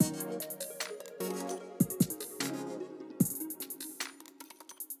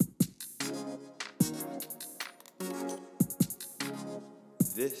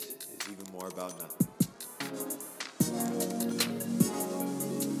This is Even More About Nothing.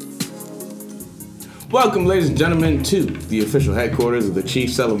 Welcome, ladies and gentlemen, to the official headquarters of the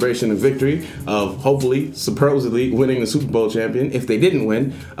Chiefs' celebration of victory of hopefully, supposedly winning the Super Bowl champion. If they didn't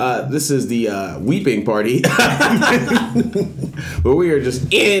win, this is the weeping party where we are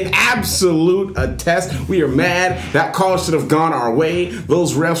just in absolute attest. We are mad. That call should have gone our way.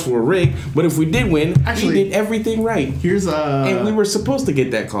 Those refs were rigged. But if we did win, we did everything right. And we were supposed to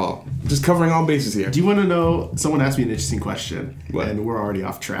get that call. Just covering all bases here. Do you want to know? Someone asked me an interesting question, What? and we're already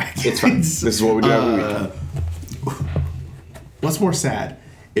off track. It's fine. This is what we do every week. What's more sad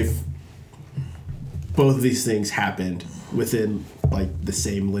if both of these things happened within like the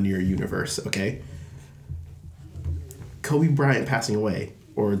same linear universe? Okay, Kobe Bryant passing away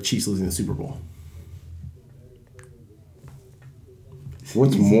or the Chiefs losing the Super Bowl.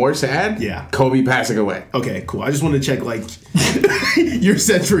 What's more sad? Yeah. Kobe passing away. Okay, cool. I just wanted to check, like, your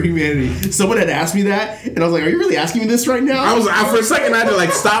sense for humanity. Someone had asked me that, and I was like, are you really asking me this right now? For a second, I had to,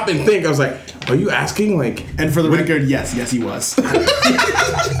 like, stop and think. I was like, are you asking, like... And for the record, yes, he was. I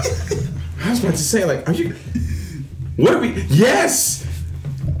was about to say, like, are you... What are we... Yes!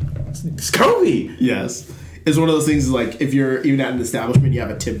 It's Kobe! Yes. It's one of those things like if you're even at an establishment, you have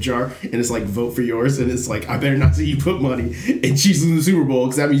a tip jar and it's like vote for yours, and it's like I better not see you put money in Chiefs in the Super Bowl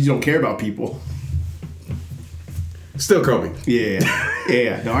because that means you don't care about people. Still Kobe.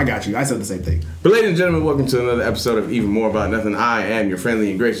 Yeah. No, I got you. I said the same thing. But ladies and gentlemen, welcome to another episode of Even More About Nothing. I am your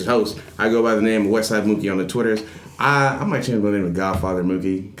friendly and gracious host. I go by the name of Westside Mookie on the Twitters. I might change my name to Godfather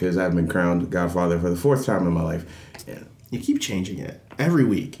Mookie because I've been crowned Godfather for the 4th time in my life. Yeah. You keep changing it. Every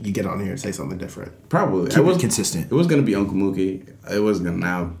week you get on here and say something different. Probably. Keep it consistent. It was going to be Uncle Mookie. It was going to,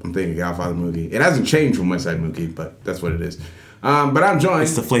 now I'm thinking Godfather Mookie. It hasn't changed from Westside Mookie, but that's what it is. But I'm joined.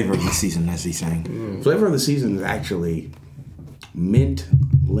 It's the flavor of the season, as he's saying. Flavor of the season is actually mint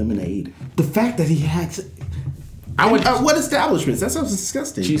lemonade. The fact that he had... I went What establishments? That sounds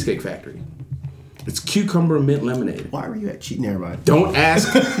disgusting. Cheesecake Factory. It's cucumber mint lemonade. Why were you at Never mind. Don't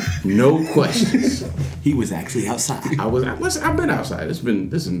ask no questions. He was actually outside. I've been outside.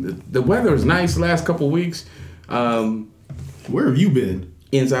 Listen, the weather is nice the last couple of weeks. Where have you been?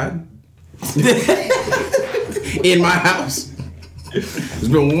 Inside. In my house. It's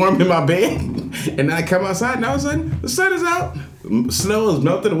been warm in my bed. And then I come outside and all of a sudden the sun is out. Snow is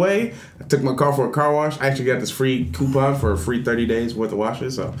melted away. I took my car for a car wash. I actually got this free coupon for a free 30 days worth of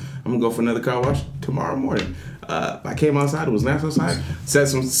washes. So I'm going to go for another car wash tomorrow morning. I came outside. It was nice outside.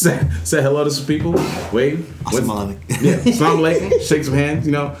 Said hello to some people. Waved. Assalamu alaikum. Yeah, assalamu alaikum. Shake some hands.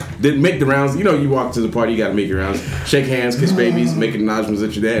 Didn't make the rounds. You walk to the party, you got to make your rounds. Shake hands, kiss babies, make acknowledgments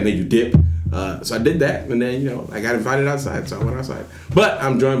that you're there, and then you dip. So I did that, and then, I got invited outside, so I went outside. But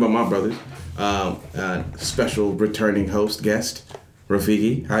I'm joined by my brothers. Special returning host guest,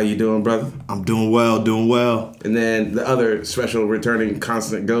 Rafiki. How you doing, brother? I'm doing well. And then the other special returning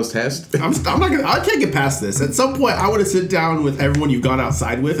constant ghost host. I can't get past this. At some point, I want to sit down with everyone you've gone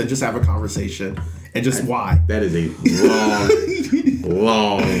outside with and just have a conversation. And just why. That is a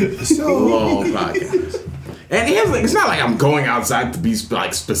long podcast. And it's not like I'm going outside to be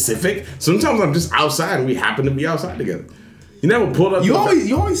like specific. Sometimes I'm just outside and we happen to be outside together. You never pulled up. You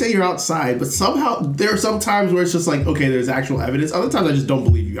always say you're outside, but somehow there are some times where it's just like, okay, there's actual evidence. Other times I just don't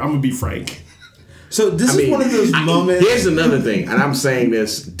believe you. I'm gonna be frank. So this is one of those moments. Here's another thing, and I'm saying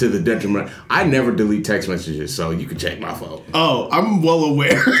this to the detriment. I never delete text messages, so you can check my phone. Oh, I'm well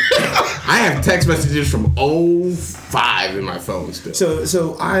aware. I have text messages from 05 in my phone still.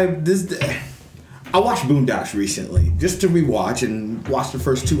 So I watched Boondocks recently just to rewatch and watch the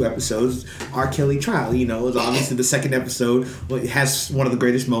first 2 episodes. R. Kelly trial, is obviously the second episode. It has one of the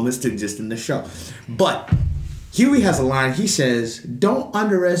greatest moments to exist in the show. But Huey has a line. He says, "Don't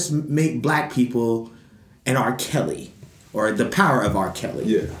underestimate black people and R. Kelly, or the power of R. Kelly."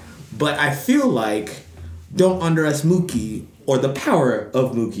 Yeah. But I feel like don't underestimate Mookie or the power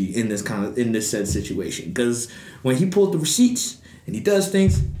of Mookie in this said situation, because when he pulls the receipts and he does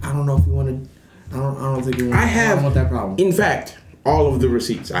things, I don't know if we want to. I don't think we want. I don't want that problem. In fact, all of the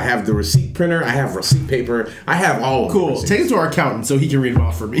receipts. I have the receipt printer. I have receipt paper. I have all of them. Cool. Take it to our accountant so he can read them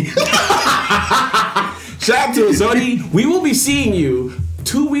off for me. Shout out to Zodi. We will be seeing you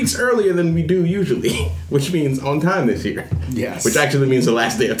 2 weeks earlier than we do usually, which means on time this year. Yes. Which actually means the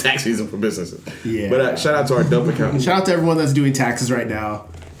last day of tax season for businesses. Yeah. But shout out to our dope accountant. Shout out to everyone that's doing taxes right now.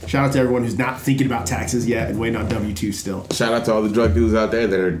 Shout out to everyone who's not thinking about taxes yet and waiting on W-2 still. Shout out to all the drug dealers out there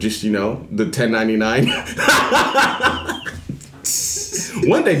that are just, the 1099.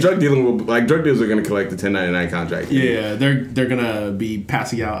 One day, drug dealers are going to collect the 1099 contract. Yeah, they're going to be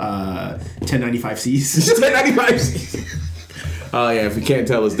passing out 1095Cs. 1095Cs. Oh yeah, if you can't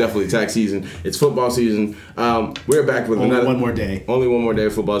tell, it's definitely tax season. It's football season. We're back with Only another one more day. Only one more day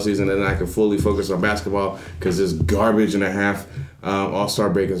of football season, and then I can fully focus on basketball because this garbage and a half.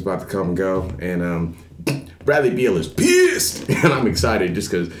 All-Star break is about to come and go, and Bradley Beal is pissed, and I'm excited just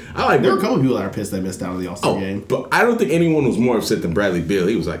because I like. There were a couple people that are pissed they missed out on the All-Star game. But I don't think anyone was more upset than Bradley Beal.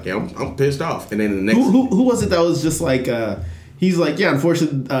 He was like, "Yeah, I'm pissed off," and then the next. Who was it that was just like? He's like, yeah,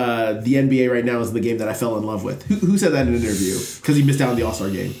 unfortunately, the NBA right now is the game that I fell in love with. Who said that in an interview? Because he missed out on the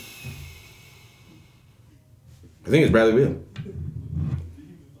All-Star game. I think it's Bradley Beal.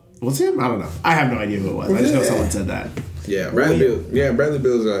 Was it him? I don't know. I have no idea who it was. I just know someone said that. Yeah, Bradley Beal. Yeah, Bradley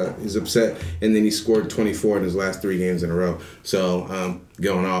Beal's he's upset, and then he scored 24 in his last 3 games in a row. So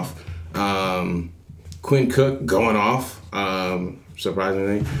going off. Quinn Cook going off.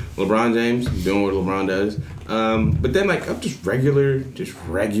 Surprisingly, LeBron James doing what LeBron does. But then like I'm just regular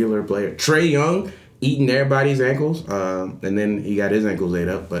player. Trae Young eating everybody's ankles, and then he got his ankles ate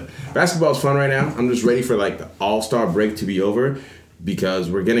up. But basketball's fun right now. I'm just ready for like the All-Star break to be over. Because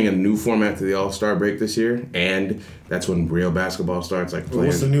we're getting a new format to the All-Star break this year, and that's when real basketball starts. Like playing.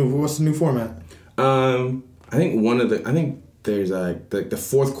 What's the new format? I think there's the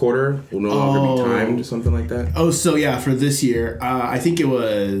fourth quarter will no longer be timed or something like that. Oh, so yeah, for this year, I think it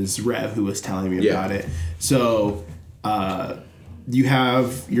was Rev who was telling me about it. So you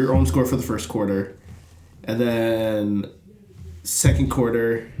have your own score for the first quarter, and then second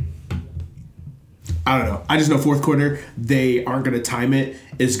quarter. I don't know. I just know fourth quarter, they aren't going to time it.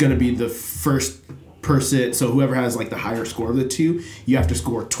 It's going to be the first person. So whoever has like the higher score of the two, you have to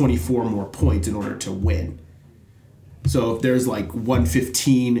score 24 more points in order to win. So if there's like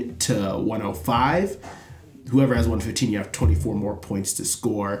 115 to 105, whoever has 115, you have 24 more points to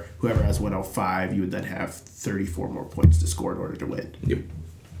score. Whoever has 105, you would then have 34 more points to score in order to win. Yep.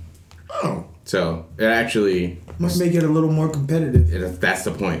 Oh. So it actually must make it a little more competitive. That's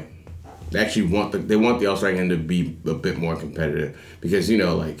the point. They actually want the All-Star game to be a bit more competitive because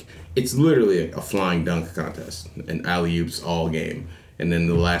like it's literally a flying dunk contest and alley-oops all game, and then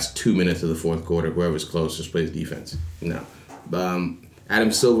the last 2 minutes of the fourth quarter, whoever's closest plays defense. No,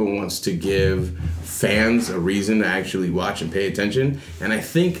 Adam Silver wants to give fans a reason to actually watch and pay attention, and I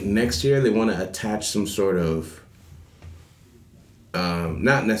think next year they want to attach some sort of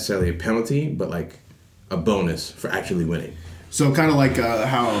not necessarily a penalty, but like a bonus for actually winning. So kind of like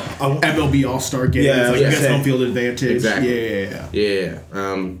how MLB All-Star Game is like against home field advantage. Exactly. Yeah.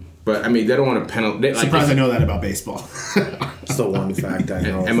 But I mean, they don't want to penalty. Surprised I know that about baseball. It's the one fact I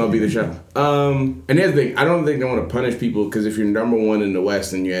know. MLB the show. And the other thing, I don't think they want to punish people because if you're number one in the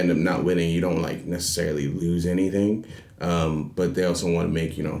West and you end up not winning, you don't like necessarily lose anything. But they also want to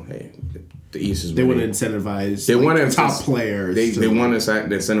make hey, the East is. They want to incentivize. They want to top players. They want to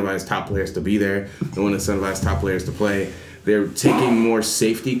incentivize top players to be there. They want to incentivize top players to play. They're taking more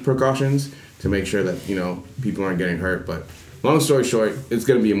safety precautions to make sure that people aren't getting hurt. But long story short, it's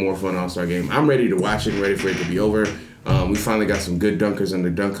going to be a more fun All-Star game. I'm ready to watch it, ready for it to be over. We finally got some good dunkers in the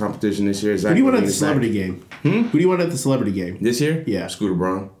dunk competition this year. Who do you want at the celebrity game? Who do you want at the celebrity game? This year? Yeah. Scooter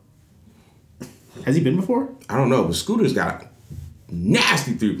Braun. Has he been before? I don't know, but Scooter's got a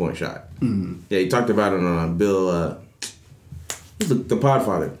nasty 3-point shot. Mm. Yeah, he talked about it on Bill, who's the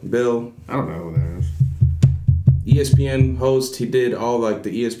Podfather? Bill. I don't know who that is. ESPN host. He did all like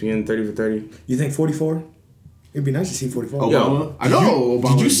the ESPN 30 for 30. You think 44? It'd be nice to see 44. Obama? I know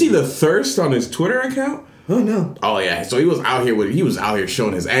Obama. Did you see the thirst on his Twitter account? Oh no. Oh yeah. So he was out here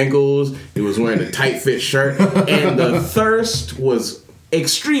showing his ankles. He was wearing a tight fit shirt, and the thirst was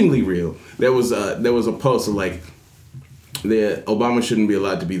extremely real. There was a post of like, the Obama shouldn't be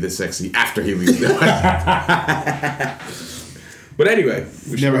allowed to be this sexy after he leaves. But anyway,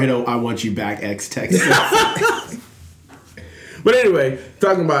 never hit a "I want you back" X text. But anyway,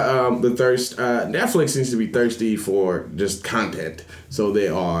 talking about the thirst, Netflix seems to be thirsty for just content. So they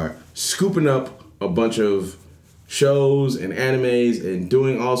are scooping up a bunch of shows and animes and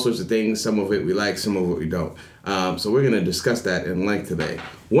doing all sorts of things. Some of it we like, some of it we don't. So we're going to discuss that in length today.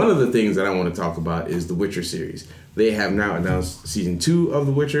 One of the things that I want to talk about is the Witcher series. They have now announced season 2 of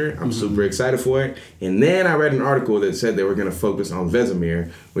The Witcher. I'm super excited for it. And then I read an article that said they were going to focus on Vesemir,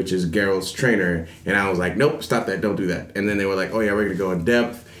 which is Geralt's trainer. And I was like, nope, stop that. Don't do that. And then they were like, oh yeah, we're going to go in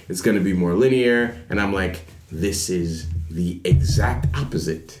depth. It's going to be more linear. And I'm like, this is the exact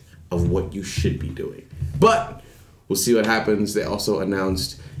opposite of what you should be doing. But we'll see what happens. They also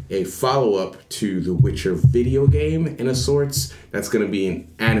announced a follow-up to The Witcher video game in a sorts that's going to be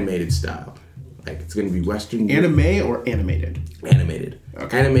an animated style. Like it's going to be Western Anime or animated? Animated.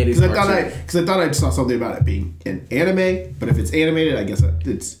 Okay. Animated. Because I thought I saw something about it being an anime, but if it's animated, I guess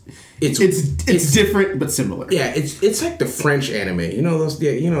it's different but similar. Yeah, it's like the French anime. You know those?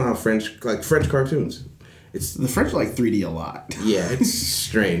 Yeah, you know how French cartoons. It's The French like 3D a lot. Yeah, it's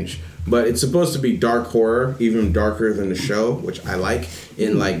strange. But it's supposed to be dark horror, even darker than the show, which I like.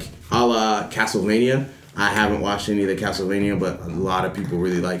 In like a la Castlevania. I haven't watched any of the Castlevania, but a lot of people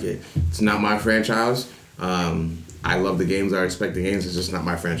really like it. It's not my franchise. I love the games. I respect the games. It's just not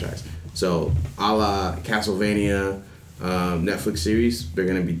my franchise. So a la Castlevania Netflix series, they're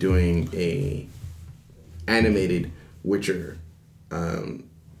going to be doing a animated Witcher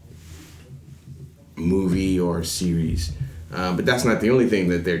movie or series. But that's not the only thing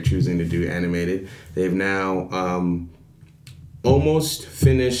that they're choosing to do animated. They've now almost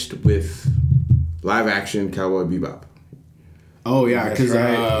finished with live action Cowboy Bebop. Oh yeah, because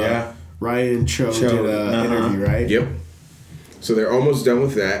Ryan Cho did an interview, right? Yep. So they're almost done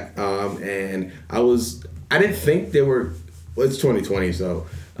with that. And I didn't think they were. Well, it's 2020, so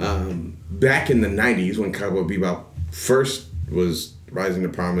back in the 90s when Cowboy Bebop first was rising to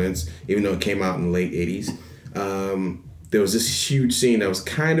prominence, even though it came out in the late 80s. There was this huge scene that was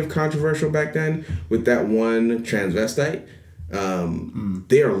kind of controversial back then with that one transvestite.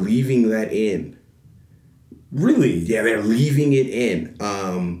 They are leaving that in. Really? Yeah, they're leaving it in.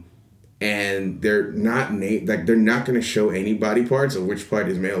 And they're not they're not going to show any body parts of which part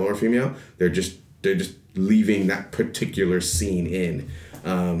is male or female. They're just leaving that particular scene in.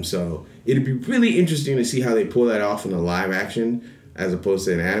 So it'd be really interesting to see how they pull that off in a live action as opposed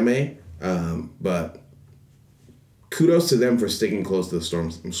to an anime. But kudos to them for sticking close to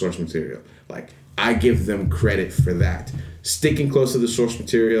the source material. Like, I give them credit for that. Sticking close to the source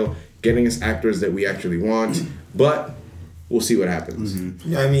material, getting us actors that we actually want, but we'll see what happens.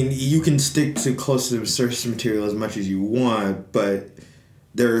 Mm-hmm. I mean, you can stick to close to the source material as much as you want, but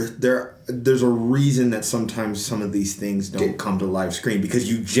there's a reason that sometimes some of these things don't come to live screen because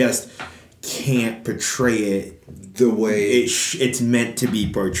you just can't portray it the way it's meant to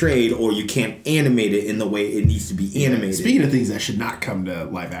be portrayed, or you can't animate it in the way it needs to be animated. Speaking of things that should not come to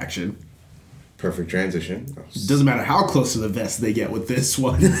live action. Perfect transition. Doesn't matter how close to the vest they get with this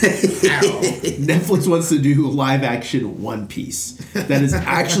one. Netflix wants to do live action One Piece. That is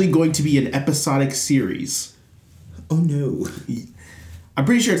actually going to be an episodic series. Oh no. I'm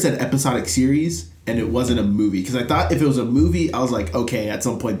pretty sure it said episodic series and it wasn't a movie. Because I thought if it was a movie, I was like, okay, at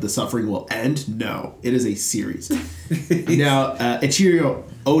some point the suffering will end. No, it is a series. Now, Eiichiro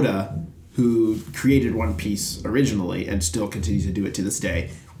Oda, who created One Piece originally and still continues to do it to this day,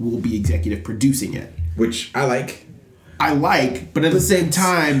 will be executive producing it. Which I like. But at the same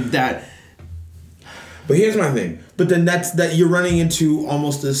time that... But here's my thing. But then that you're running into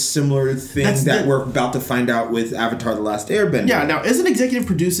almost a similar thing that we're about to find out with Avatar: The Last Airbender. Yeah, now isn't executive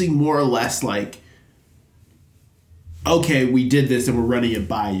producing more or less like, okay, we did this and we're running it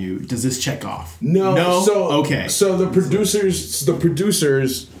by you. Does this check off? No. So okay. So the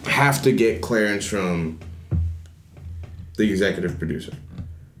producers have to get clearance from the executive producer.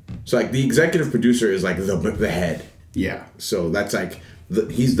 So like the executive producer is like the head. Yeah. So that's like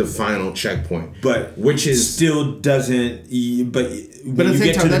he's the final checkpoint. But which is still doesn't. But when at the you same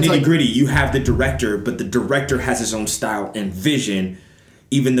get time, to the that's nitty like, gritty, you have the director, but the director has his own style and vision.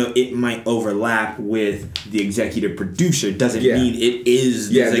 Even though it might overlap with the executive producer, doesn't mean it is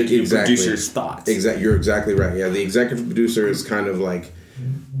the executive producer's thoughts. Exactly, you're exactly right. Yeah, the executive producer is kind of like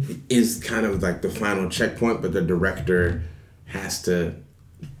the final checkpoint, but the director has to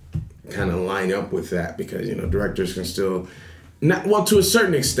kind of line up with that because directors can still to a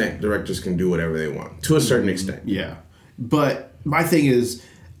certain extent, directors can do whatever they want to a certain extent. Yeah, but my thing is,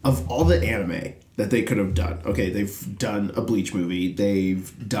 of all the anime that they could have done. Okay, they've done a Bleach movie.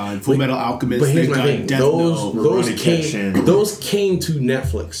 They've done Full Metal Alchemist. But here's they've my done thing. Death Note. Those came to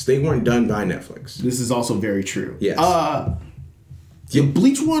Netflix. They weren't done by Netflix. This is also very true. Yes. The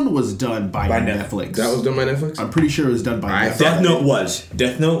Bleach one was done by Netflix. That was done by Netflix? I'm pretty sure it was done by Netflix.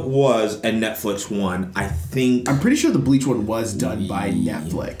 Death Note was a Netflix one. I think. I'm pretty sure the Bleach one was done by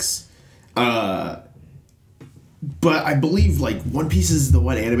Netflix. But I believe One Piece is the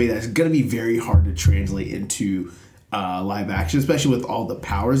one anime that's going to be very hard to translate into live action, especially with all the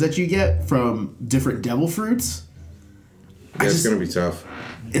powers that you get from different devil fruits. Yeah, it's going to be tough.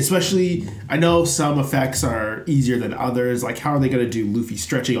 Especially, I know some effects are easier than others. Like, how are they going to do Luffy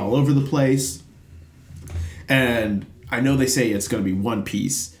stretching all over the place? And I know they say it's going to be One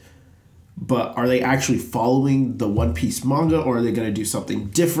Piece. But are they actually following the One Piece manga, or are they going to do something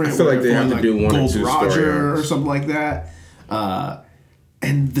different? I feel like they have to do one or two Roger story arcs or something like that.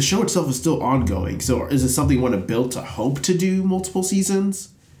 And the show itself is still ongoing. So is this something you want to build to hope to do multiple seasons?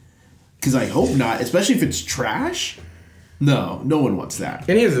 Because I hope not, especially if it's trash. No one wants that.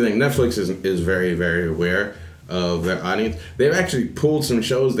 And here's the thing, Netflix is very, very aware of their audience. They've actually pulled some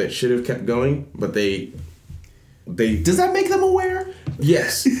shows that should have kept going, but they Does that make them aware?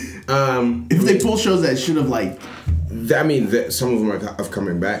 Yes. If they pull shows that should have some of them are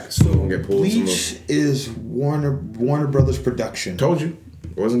coming back, so don't get pulled. Bleach is Warner Brothers production. Told you,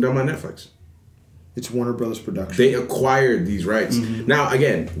 it wasn't done by Netflix. It's Warner Brothers production. They acquired these rights. Mm-hmm. Now,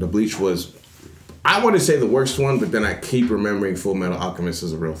 again, the Bleach was, I want to say the worst one, but then I keep remembering Full Metal Alchemist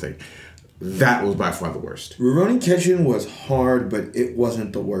is a real thing. That was by far the worst. Rurouni Kenshin was hard, but it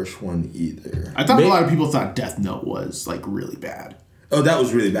wasn't the worst one either. I thought a lot of people thought Death Note was really bad. Oh, that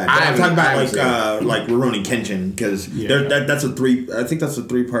was really bad. I'm talking about like Rurouni Kenshin because that's a three. I think that's a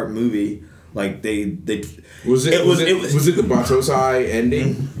 3-part movie. Like they was it the Batosai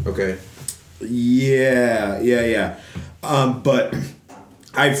ending? Mm-hmm. Okay. Yeah. But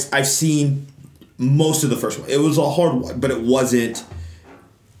I've seen most of the first one. It was a hard one, but it wasn't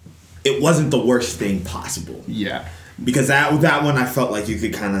the worst thing possible. Yeah. Because that one I felt like you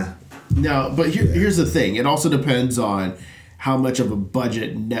could kind of. No, but here's the thing. It also depends on how much of a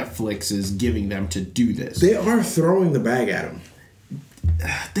budget Netflix is giving them to do this. They are throwing the bag at them.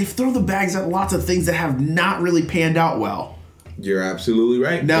 They've thrown the bags at lots of things that have not really panned out well. You're absolutely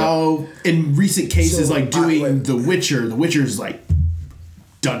right. Now, in recent cases, doing The Witcher's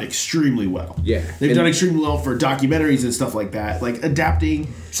done extremely well. Yeah. They've done extremely well for documentaries and stuff like that. Like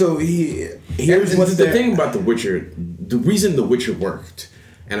adapting. So here's what's the thing about The Witcher. The reason The Witcher worked,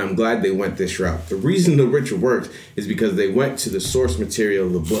 and I'm glad they went this route. The reason The Witcher worked is because they went to the source material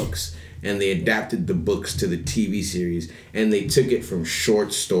of the books and they adapted the books to the TV series and they took it from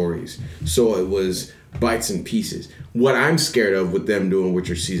short stories. So it was bites and pieces. What I'm scared of with them doing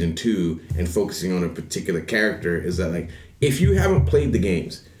Witcher Season 2 and focusing on a particular character is that if you haven't played the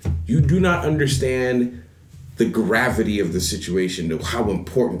games, you do not understand the gravity of the situation, of how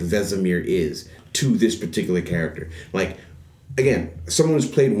important Vesemir is to this particular character. Again, someone who's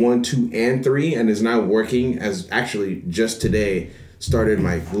played 1, 2, and 3 and is now working as actually just today started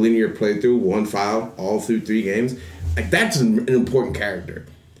my linear playthrough, one file, all through 3 games. That's an important character.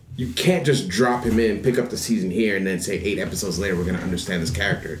 You can't just drop him in, pick up the season here, and then say 8 episodes later we're going to understand this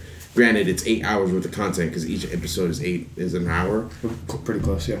character. Granted, it's 8 hours worth of content because each episode is an hour. Pretty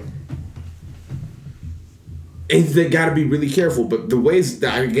close, yeah. And they got to be really careful. But the way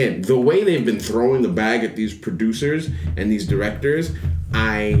they've been throwing the bag at these producers and these directors,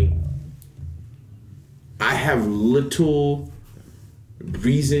 I have little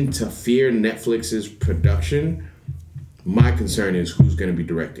reason to fear Netflix's production. My concern is who's going to be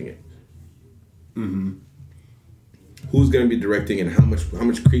directing it. Mm-hmm. Who's going to be directing and how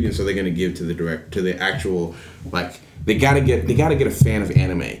much credence are they going to give to the actual they got to get a fan of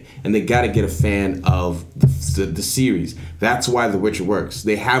anime and they got to get a fan of the series. That's why The Witcher works.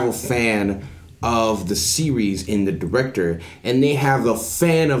 They have a fan of the series in the director and they have a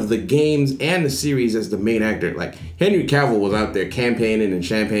fan of the games and the series as the main actor. Henry Cavill was out there campaigning and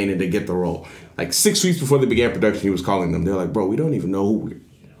champagning to get the role. 6 weeks before they began production, he was calling them. They're like, bro, we don't even know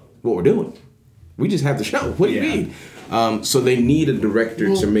what we're doing. We just have the show. What do you mean? So they need a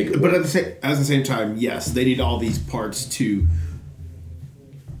director to make it work. But at the same time, yes, they need all these parts to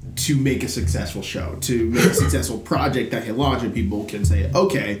make a successful show, to make a successful project that can launch and people can say,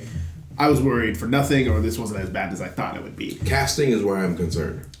 okay, I was worried for nothing or this wasn't as bad as I thought it would be. Casting is where I'm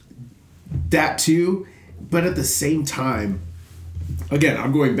concerned. That too, but at the same time, again,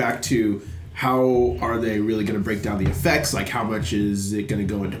 I'm going back to how are they really going to break down the effects? How much is it going to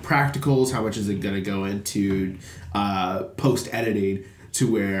go into practicals? How much is it going to go into post-editing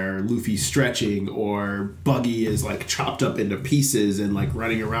to where Luffy's stretching or Buggy is chopped up into pieces and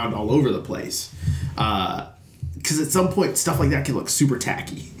running around all over the place? Because at some point, stuff like that can look super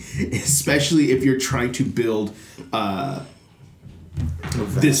tacky, especially if you're trying to build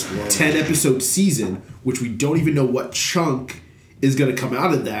this 10-episode season, which we don't even know what chunk is going to come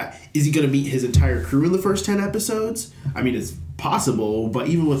out of that. Is he going to meet his entire crew in the first 10 episodes? I mean, it's possible, but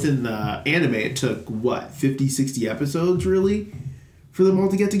even within the anime, it took, 50, 60 episodes, really, for them all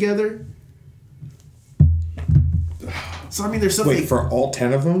to get together? So, I mean, there's something... Wait, for all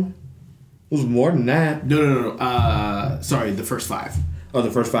 10 of them? It was more than that. No. Sorry, the first 5. Oh,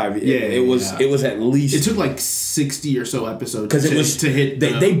 the first 5. Yeah, it was at least... It took 60 or so episodes because it was to hit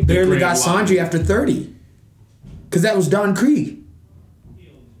They barely got Sanji after 30. Because that was Don Krieg.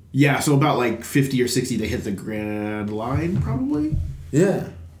 Yeah, so about 50 or 60 they hit the grand line, probably? Yeah.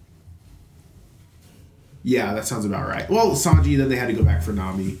 Yeah, that sounds about right. Well, Sanji, then they had to go back for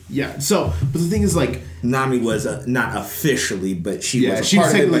Nami. Yeah, so, but the thing is, like... Nami was not officially, but she was a she part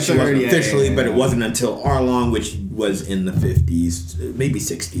was of it, but she wasn't officially, yeah. but it wasn't until Arlong, which was in the 50s, maybe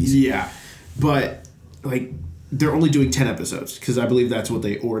 60s. Yeah, but, like, they're only doing 10 episodes, because I believe that's what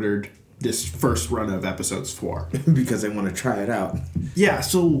they ordered this first run of episodes for. Because they want to try it out. Yeah,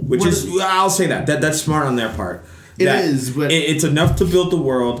 so... Which is, I'll say that's smart on their part. It is, but... It's enough to build the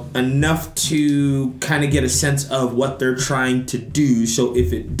world, enough to kind of get a sense of what they're trying to do, so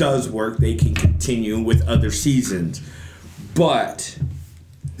if it does work, they can continue with other seasons. But...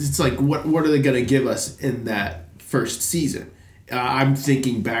 It's like, what are they going to give us in that first season? I'm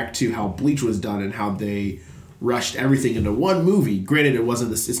thinking back to how Bleach was done and how they rushed everything into one movie. Granted,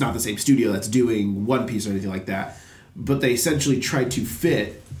 it's not the same studio that's doing One Piece or anything like that, but they essentially tried to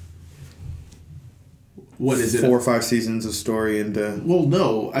fit... What is it? 4 or 5 seasons of story into... Well,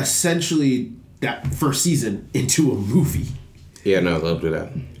 no. Essentially, that first season into a movie. Yeah, no, they'll do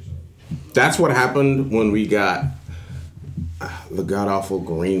that. That's what happened when we got the god-awful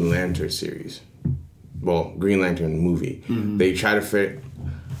Green Lantern series. Well, Green Lantern movie. Mm-hmm. They try to fit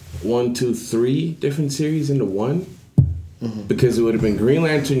 1, 2, 3 different series into one. Mm-hmm. Because it would have been Green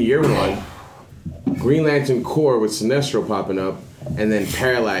Lantern Year 1, Green Lantern Corps with Sinestro popping up, and then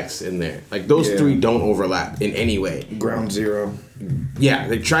Parallax in there. Like, those 3 don't overlap in any way. Ground Zero. Yeah,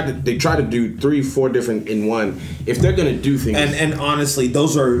 they try to do 3, 4 different in one. If they're gonna do things, and honestly,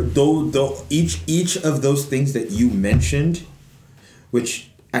 those are each of those things that you mentioned, which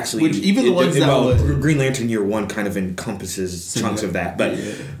even the ones Green Lantern Year 1 kind of encompasses chunks of that,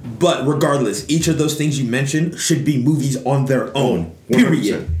 but regardless, each of those things you mentioned should be movies on their own.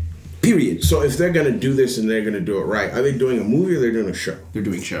 100%. Period. So if they're gonna do this and they're gonna do it right, are they doing a movie or they're doing a show? They're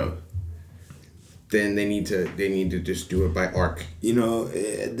doing show. Then they need to just do it by arc. You know,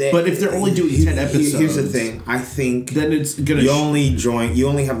 but if they're only doing 10 episodes, here's the thing. I think then it's gonna. You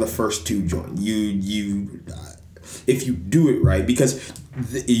only have the first 2 join. If you do it right, because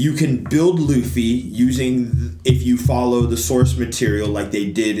you can build Luffy using, if you follow the source material like they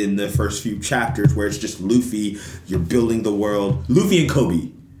did in the first few chapters, where it's just Luffy. You're building the world. Luffy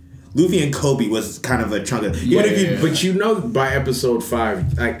and Kobe was kind of a chunk of... But you know, by episode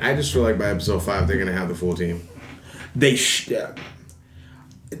 5, I just feel like by episode 5, they're going to have the full team. They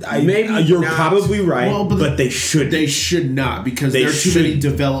maybe you're not, probably right, well, but they should. They should not, because there are too many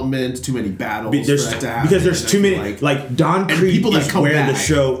developments, too many battles for that to happen. Because there's too many... Like, Don Krieg is where the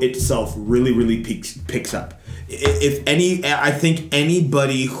show itself really, really picks up. If any, I think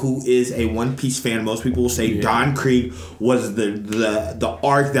anybody who is a One Piece fan, most people will say Don Krieg was the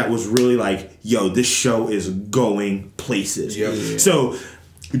arc that was really like, yo, this show is going places. Yeah. So,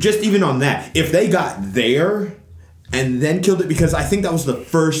 just even on that, if they got there and then killed it, because I think that was the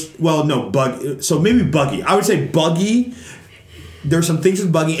first. Well, no, Buggy. So maybe Buggy. I would say Buggy. There's some things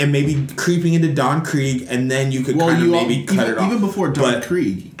with Buggy and maybe creeping into Don Krieg, and then you could cut it off. Even before Don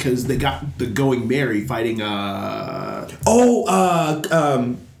Krieg, because they got the Going Merry fighting...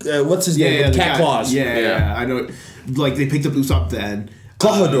 what's his name? Cat Claws. Yeah, I know. Like, they picked up Usopp then.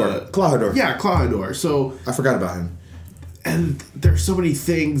 Clawhador. Yeah, Clawhador. So... I forgot about him. And there's so many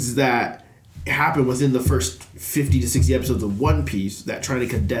things that happen within the first 50 to 60 episodes of One Piece that try to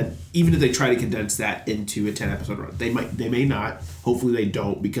condense, even if they try to condense that into a 10 episode run, they may not. Hopefully they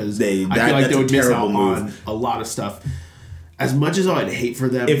don't, because I feel like they would miss out on a lot of stuff. As much as I'd hate for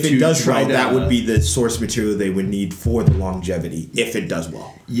them, if it does well, that would be the source material they would need for the longevity. If it does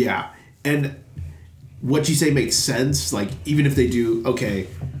well, yeah. And what you say makes sense. Like, even if they do, okay,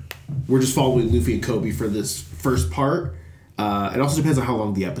 we're just following Luffy and Kobe for this first part. It also depends on how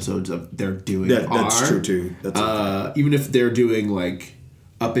long the episodes they're doing are. That's true too. Even if they're doing like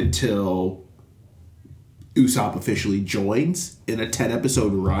up until Usopp officially joins in a 10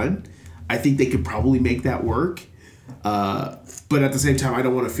 episode run, I think they could probably make that work. But at the same time, I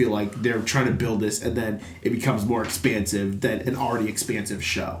don't want to feel like they're trying to build this and then it becomes more expansive than an already expansive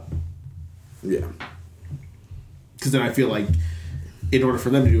show. Yeah. Because then I feel like in order for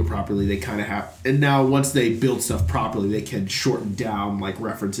them to do it properly, they kind of have... And now, once they build stuff properly, they can shorten down, like,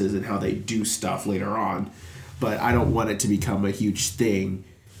 references and how they do stuff later on. But I don't want it to become a huge thing.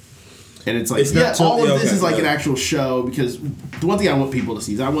 And it's like, all of this is like an actual show, because the one thing I want people to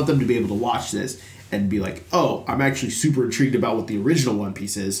see is I want them to be able to watch this and be like, oh, I'm actually super intrigued about what the original One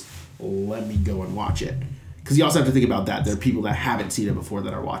Piece is. Let me go and watch it. Because you also have to think about that. There are people that haven't seen it before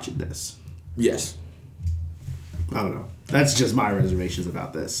that are watching this. Yes. I don't know. That's just my reservations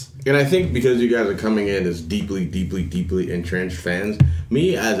about this. And I think because you guys are coming in as deeply, deeply, deeply entrenched fans,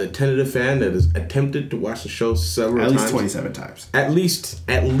 me as a tentative fan that has attempted to watch the show several times. At least 27 times. At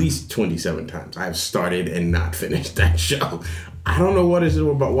least 27 times. I've started and not finished that show. I don't know what is it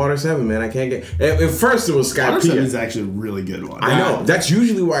about Water 7, man. I can't get... At first it was Skypiea. Water 7 is actually a really good one. I know. That's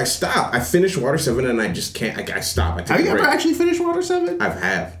usually where I stop. I finish Water 7 and I just can't... I stop. I take Have you a ever break. actually finished Water 7? I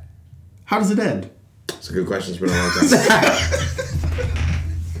have. How does it end? It's a good question. It's been a long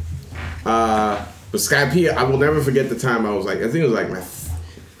time. But Skypiea, I will never forget the time I was like... I think it was like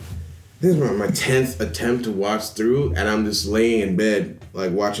this was my 10th attempt to watch through, and I'm just laying in bed,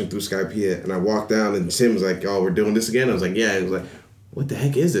 like, watching through Skypiea, and I walked down, and Tim was like, oh, we're doing this again? I was like, yeah. He was like, what the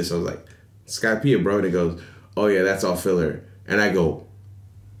heck is this? I was like, Skypiea, bro. And he goes, oh, yeah, that's all filler. And I go,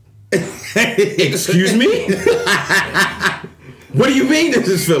 excuse me? What do you mean this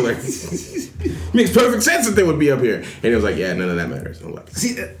is filler? Makes perfect sense that they would be up here. And he was like, yeah, none of that matters. I'm like,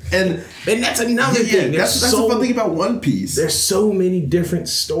 See, and that's another thing. That's the fun thing about One Piece. There's so many different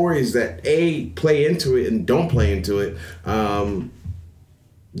stories that play into it and don't play into it,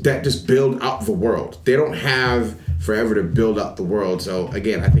 that just build out the world. They don't have forever to build out the world. So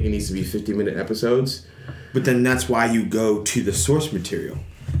again, I think it needs to be 50-minute episodes. But then that's why you go to the source material.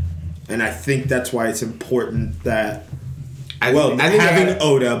 And I think that's why it's important that having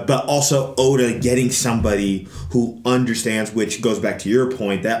Oda, but also Oda getting somebody who understands, which goes back to your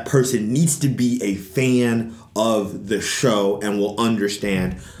point, that person needs to be a fan of the show and will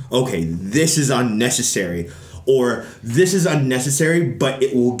understand, okay, this is unnecessary, or this is unnecessary, but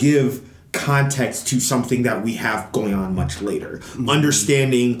it will give context to something that we have going on much later. Mm-hmm.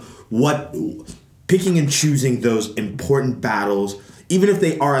 Understanding picking and choosing those important battles. Even if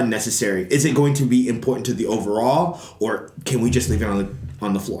they are unnecessary, is it going to be important to the overall, or can we just leave it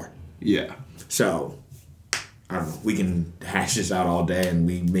on the floor? Yeah. So, I don't know. We can hash this out all day, and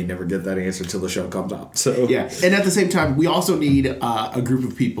we may never get that answer till the show comes out. So yeah, and at the same time, we also need a group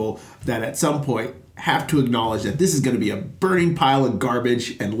of people that at some point have to acknowledge that this is going to be a burning pile of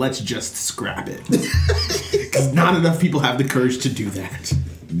garbage, and let's just scrap it. Because not enough people have the courage to do that.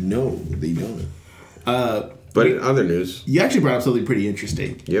 No, they don't. But in other news... You actually brought up something pretty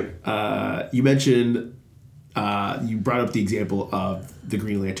interesting. Yep. You mentioned... you brought up the example of the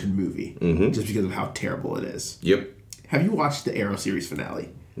Green Lantern movie. Mm-hmm. Just because of how terrible it is. Yep. Have you watched the Arrow series finale?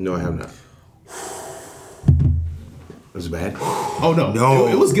 No, I have not. Was it bad? Oh, no.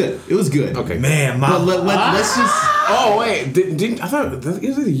 It was good. It was good. Okay. Man, let's just... Oh, wait. I thought...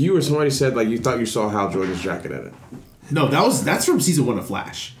 Either you or somebody said, like, you thought you saw Hal Jordan's jacket in it. No, that's from season 1 of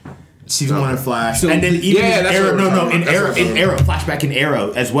Flash. Season 1 of Flash, so, and then even Arrow. In Arrow, flashback in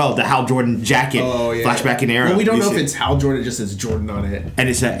Arrow as well. The Hal Jordan jacket, flashback in Arrow. Well, we don't know if it's Hal Jordan, just says Jordan on it, and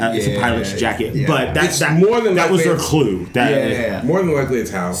it's a pilot's jacket. Yeah. But that's more than that was their clue. More than likely,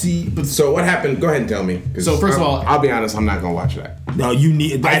 it's Hal. So what happened? Go ahead and tell me. So first of all, I'll be honest, I'm not gonna watch that. No, you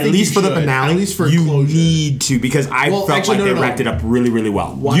need at least for the finale. At least for you closure. Need to because I felt like they wrapped it up really, really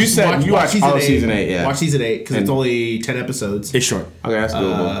well. You said you watched all season 8. Yeah, watch season 8 because it's only 10 episodes. It's short. Okay, that's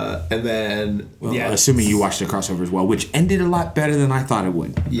doable. And then. Well, assuming you watched the crossover as well, which ended a lot better than I thought it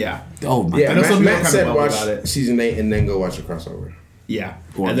would. Yeah. Oh my God. Yeah, Matt said watch season 8 and then go watch the crossover. Yeah.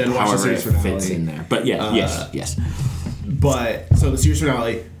 Or and then watch the series finale. Fits in there. But yeah, yes. But so the series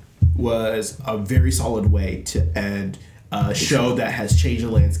finale was a very solid way to end a show that has changed the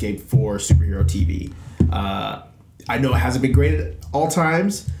landscape for superhero TV. I know it hasn't been great at all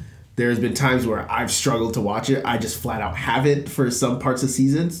times. There's been times where I've struggled to watch it. I just flat out haven't for some parts of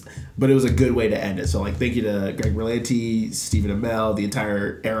seasons, but it was a good way to end it. So, like, thank you to Greg Berlanti, Stephen Amell, the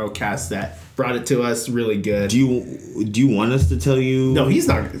entire Arrow cast that brought it to us. Really good. Do you want us to tell you? No, he's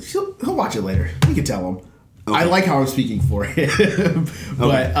not. He'll watch it later. We can tell him. Okay. I like how I'm speaking for him.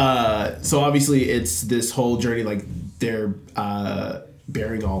 But so obviously it's this whole journey. Like they're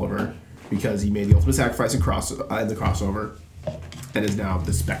burying Oliver because he made the ultimate sacrifice in the crossover. And is now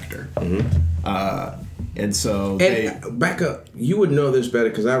the Spectre. Mm-hmm. And so back up. You would know this better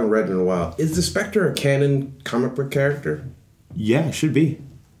because I haven't read it in a while. Is the Spectre a canon comic book character? Yeah, it should be.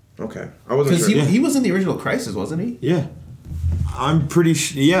 Okay, I wasn't sure. Because he was in the original Crisis, wasn't he? Yeah, I'm pretty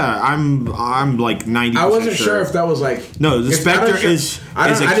sure. Yeah, I'm like 90%. I wasn't sure if that was like no. The Spectre is.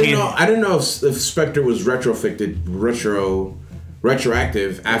 I didn't know if Spectre was retrofitted or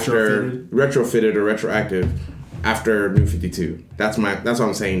retroactive. After New 52. That's what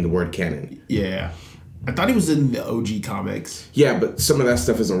I'm saying, the word canon. Yeah. I thought he was in the OG comics. Yeah, but some of that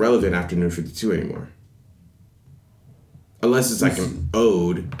stuff isn't relevant after New 52 anymore. Unless it's like an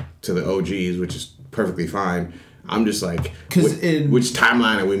ode to the OGs, which is perfectly fine. I'm just like, 'Cause which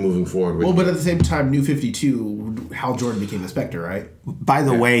timeline are we moving forward with? Well, but at the same time, New 52, Hal Jordan became the Spectre, right? By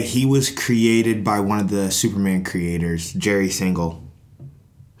the way, he was created by one of the Superman creators, Jerry Siegel.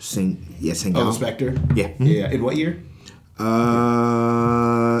 Siegel. Oh, the Spectre? Yeah. Yeah. In what year?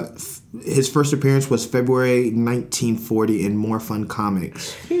 His first appearance was February 1940 in More Fun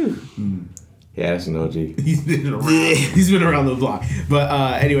Comics. Yeah, that's an OG. He's been around. He's been around the block. But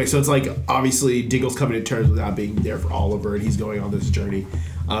anyway, so it's like obviously Diggle's coming to terms with not being there for Oliver, and he's going on this journey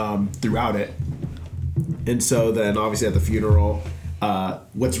throughout it. And so then obviously at the funeral,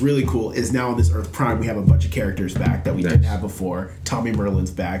 what's really cool is now on this Earth Prime we have a bunch of characters back that we didn't have before. Tommy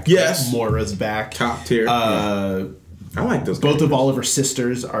Merlin's back. Yes. Moira's back. Top tier. I like those. Both of Oliver's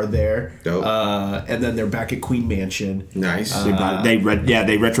sisters are there. Dope. And then they're back at Queen Mansion. Nice. They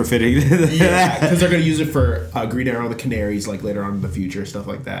retrofitted. Yeah, because they're going to use it for Green Arrow and the Canaries, like later on in the future, stuff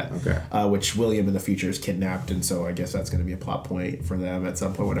like that. Okay. Which William in the future is kidnapped, and so I guess that's going to be a plot point for them at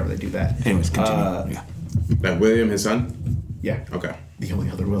some point whenever they do that. Anyways, continue. Like William, his son? Yeah. Okay. The only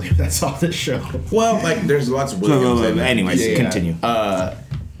other William that's on this show. Well, like, there's lots of Williams. Anyways, Yeah. continue.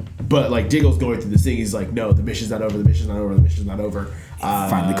 But like Diggle's going through this thing, he's like, no, the mission's not over, the mission's not over, the mission's not over.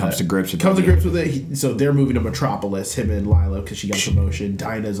 Finally comes to grips with it. So they're moving to Metropolis, him and Lila, because she got a promotion.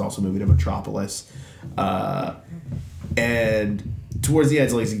 Dinah's also moving to Metropolis. And towards the end,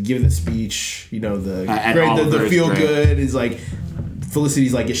 it's like he's giving the speech, you know, the feel good is like,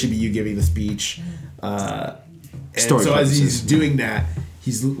 Felicity's like, it should be you giving the speech. And Story so purposes. as he's doing that,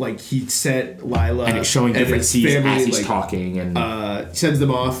 he's like, he sent Lila And it's showing and different his scenes family, as he's like, talking. And sends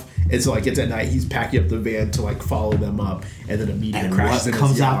them off, and so like it's at night. He's packing up the van to like follow them up, and then a meteor crashes in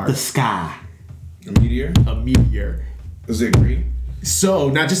his yard. the sky? A meteor? A meteor. Is it green? So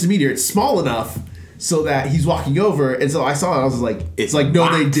not just a meteor; it's small enough so that he's walking over, and so I saw it. I was like, It's like, a no,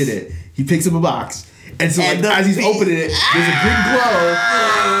 box. they did it. He picks up a box, and so And like as he's the- opening it, there's a green glow.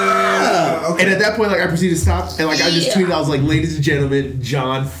 And at that point, like I proceeded to stop, and like I just tweeted, I was like, "Ladies and gentlemen,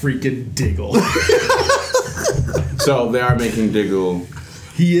 John freaking Diggle." So they are making Diggle.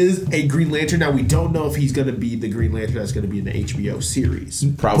 He is a Green Lantern. Now we don't know if he's going to be the Green Lantern that's going to be in the HBO series.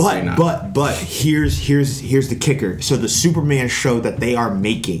 Probably not. But here's the kicker. So the Superman show that they are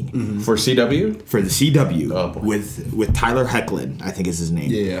making For CW? for the CW Oh, boy. with Tyler Hoechlin, I think is his name.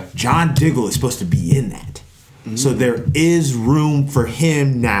 Yeah. John Diggle is supposed to be in that. So there is room for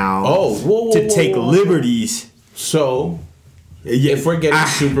him now to take liberties. So, if we're getting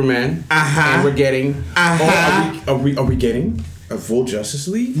Superman, and we're getting, are we getting a full Justice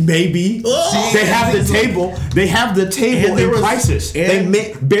League? Maybe they have the table. They have the table in Crisis.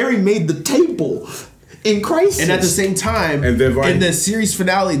 Barry made the table in Crisis. And at the same time, And they've already- in the series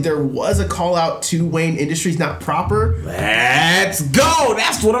finale, there was a call out to Wayne Industries not proper. Let's go!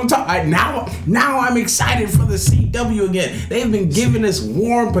 That's what I'm talking. Now I'm excited for the CW again. They've been giving us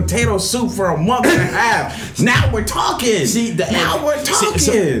warm potato soup for a month and a half. Now we're talking. Now we're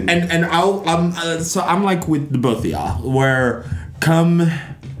talking. And I'm like with the both of y'all, where come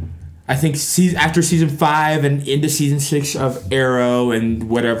I think after season 5 and into season 6 of Arrow and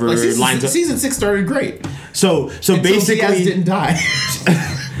whatever Like lines up. season 6 started great. So Until basically, Diaz didn't die.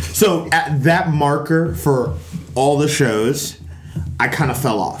 so at that marker for all the shows, I kind of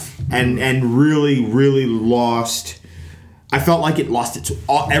fell off and really lost. I felt like it lost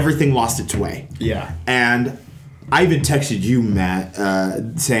everything lost its way. Yeah. And I even texted you, Matt,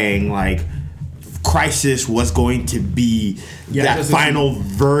 saying like, Crisis was going to be that final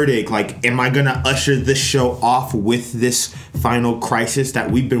verdict. Like, am I gonna usher this show off with this final Crisis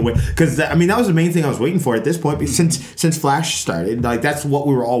that we've been waiting? Because that was the main thing I was waiting for at this point. Since Flash started, like that's what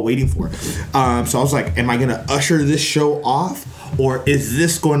we were all waiting for. So I was like, am I gonna usher this show off, or is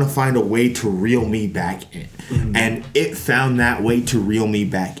this going to find a way to reel me back in? Mm-hmm. And it found that way to reel me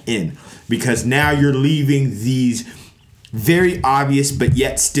back in, because now you're leaving these very obvious but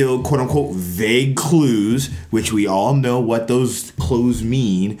yet still quote unquote vague clues, which we all know what those clues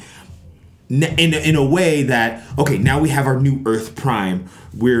mean, in a way that, okay, now we have our new Earth Prime.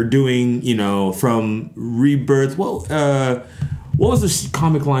 We're doing, from Rebirth. Well, what was the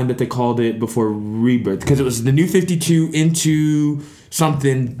comic line that they called it before Rebirth? Because it was the New 52 into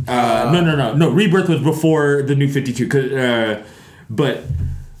something. No. Rebirth was before the New 52. But.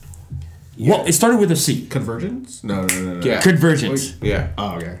 Yeah. Well, it started with a C. Convergence? No. Yeah. Convergence. Yeah.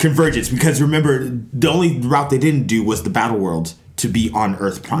 Oh, okay. Convergence, because remember, the only route they didn't do was the Battle Worlds to be on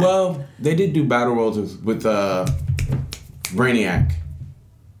Earth Prime. Well, they did do Battle Worlds with Brainiac.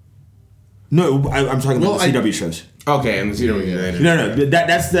 No, I'm talking about the CW shows. Okay, and the CW. No,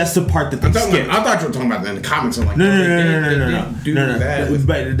 that's the part that they skipped. I thought you were talking about that in the comics. I'm like, no.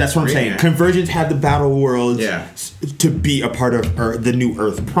 But that's what I'm saying. Convergence had the Battle Worlds to be a part of the new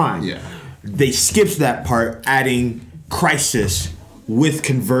Earth Prime. Yeah. They skipped that part, adding Crisis with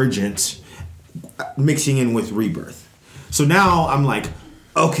Convergence, mixing in with Rebirth. So now I'm like,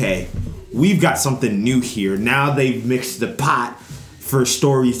 okay, we've got something new here. Now they've mixed the pot for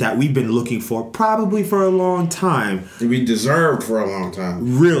stories that we've been looking for probably for a long time. We deserved for a long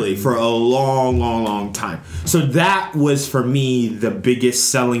time. Really, for a long time. So that was for me the biggest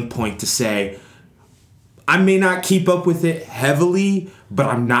selling point to say, I may not keep up with it heavily, but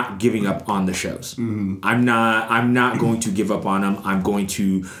I'm not giving up on the shows. Mm-hmm. I'm not going to give up on them. I'm going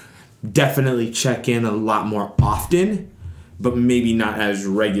to definitely check in a lot more often, but maybe not as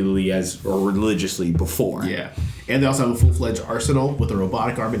regularly or religiously before. Yeah. And they also have a full-fledged arsenal with a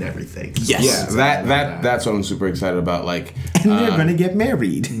robotic arm and everything. Yes. Yeah, that's what I'm super excited about. Like, and they're gonna get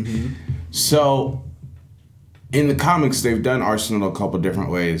married. Mm-hmm. So, in the comics, they've done Arsenal a couple different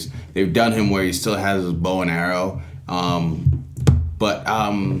ways. They've done him where he still has his bow and arrow, but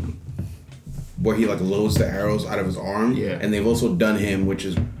where he like loads the arrows out of his arm. Yeah. And they've also done him, which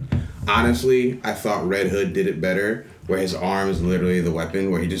is honestly, I thought Red Hood did it better, where his arm is literally the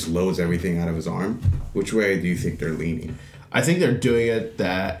weapon, where he just loads everything out of his arm. Which way do you think they're leaning? I think they're doing it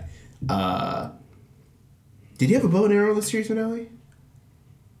that. Did he have a bow and arrow in the series finale?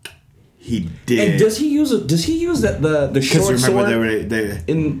 He did. And does he use the short sword they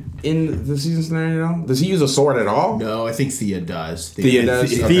in the season scenario? Does he use a sword at all? No, I think Thea does. Thea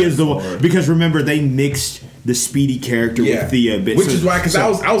does. Thea's the one, because remember they mixed the Speedy character with Thea, which is why, because I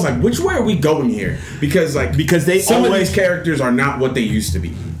was like, which way are we going here? Because some of these characters are not what they used to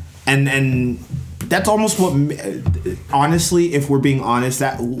be, and that's almost what, honestly, if we're being honest,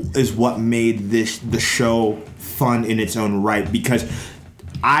 that is what made the show fun in its own right, because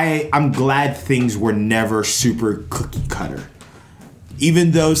I'm glad things were never super cookie cutter.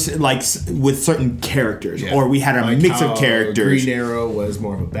 Even though, like, with certain characters, or we had a mix of characters. Green Arrow was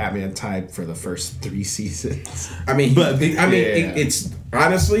more of a Batman type for the first 3 seasons. It's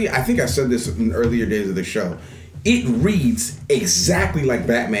honestly, I think I said this in earlier days of the show. It reads exactly like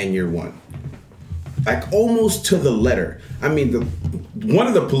Batman Year One, like almost to the letter. I mean, one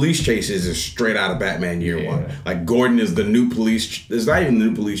of the police chases is straight out of Batman Year One. Like, Gordon is the new police. It's not even the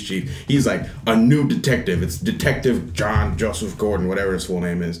new police chief. He's like a new detective. It's Detective John Joseph Gordon, whatever his full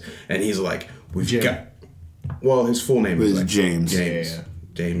name is. And he's like, well, his full name is like James.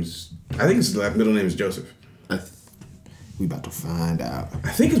 James. I think his middle name is Joseph. We about to find out. I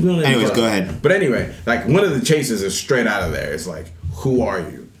think his middle name. Anyways, go ahead. But anyway, like, one of the chases is straight out of there. It's like, who are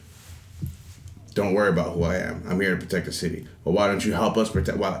you? Don't worry about who I am. I'm here to protect the city. Well, why don't you help us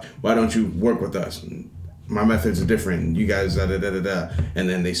protect? Why don't you work with us? My methods are different. You guys, da-da-da-da-da. And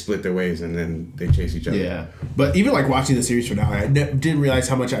then they split their ways, and then they chase each other. Yeah. But even, like, watching the series finale, I didn't realize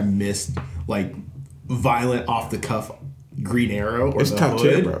how much I missed, like, violent, off-the-cuff Green Arrow. Or it's top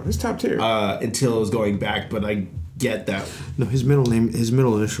tier, bro. It's top tier. Until it was going back, but I get that. No, his middle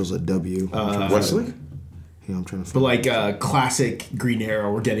initials are W. Wesley? Yeah, I'm trying to. But like classic Green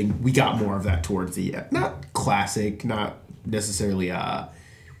Arrow, we got more of that towards the not classic, not necessarily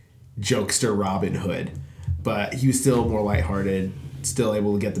jokester Robin Hood, but he was still more lighthearted, still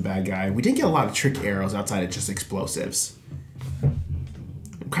able to get the bad guy. We didn't get a lot of trick arrows outside of just explosives.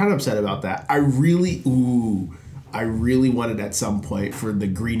 I'm kind of upset about that. I really wanted at some point for the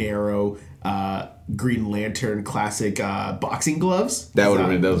Green Arrow, Green Lantern classic boxing gloves. That would have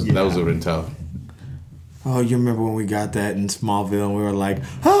been tough. Oh, you remember when we got that in Smallville and we were like,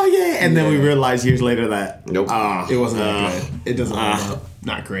 oh yeah, and then we realized years later that nope, it wasn't that good. It doesn't hold up.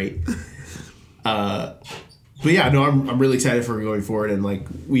 Not great. But yeah, no, I'm really excited for going forward, and like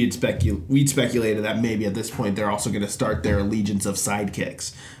we'd speculated that maybe at this point they're also going to start their allegiance of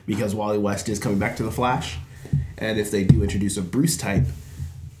sidekicks, because Wally West is coming back to the Flash, and if they do introduce a Bruce type,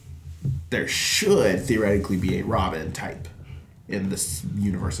 there should theoretically be a Robin type in this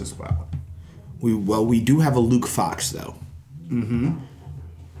universe as well. We do have a Luke Fox though. Mm-hmm.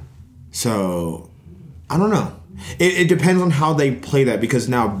 So I don't know. It depends on how they play that, because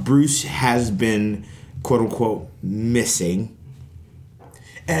now Bruce has been quote unquote missing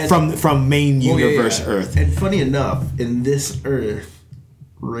from main universe Earth. And funny enough, in this Earth,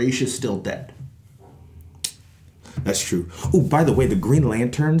 Ra's is still dead. That's true. Oh, by the way, the Green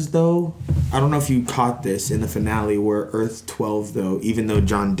Lanterns, though, I don't know if you caught this in the finale where Earth 12, though, even though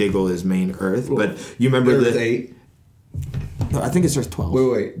John Diggle is main Earth, but you remember Earth 8. No, I think it's Earth 12.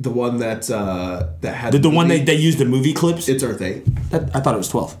 Wait. The one that's that had The one they used the movie clips? It's Earth 8. I thought it was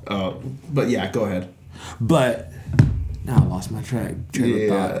 12. Oh, but yeah, go ahead. But now I lost my train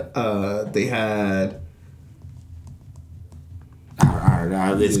of thought. They had. All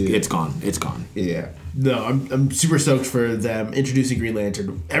right, it's gone. It's gone. Yeah. No, I'm super stoked for them introducing Green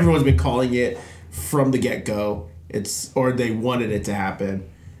Lantern. Everyone's been calling it from the get-go. Or they wanted it to happen.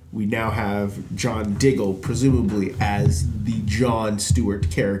 We now have John Diggle, presumably as the John Stewart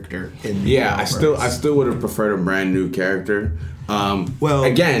character in the I still would have preferred a brand new character. Well,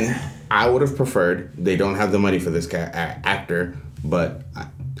 again, I would have preferred. They don't have the money for this actor,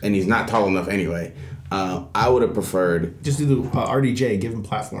 and he's not tall enough anyway. I would have preferred just do the RDJ, give him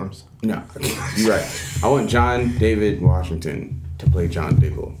platforms. No, you're right. I want John David Washington to play John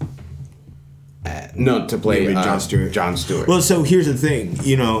Diggle. To play John Stewart. Well, so here's the thing.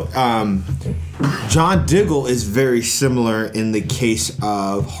 John Diggle is very similar in the case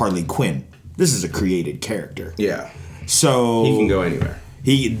of Harley Quinn. This is a created character. Yeah. So he can go anywhere.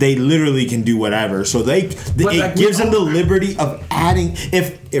 They literally can do whatever. So it gives them the liberty of adding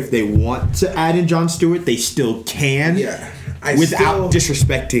if they want to add in John Stewart, they still can. Yeah. Without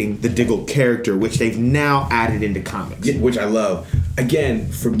disrespecting the Diggle character, which they've now added into comics. Yeah, which I love. Again,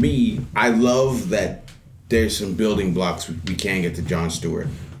 for me, I love that there's some building blocks we can get to John Stewart.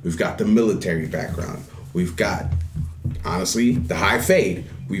 We've got the military background. We've got, honestly, the high fade.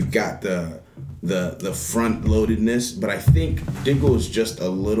 We've got the front loadedness, but I think Diggle is just a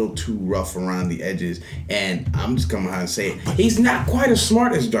little too rough around the edges, and I'm just coming out and saying he's not quite as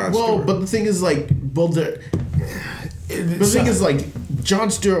smart as John Stewart. Well, but the thing is,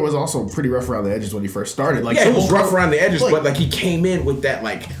 John Stewart was also pretty rough around the edges when he first started. He was rough around the edges, but he came in with that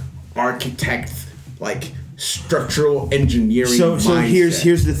architect, structural engineering. So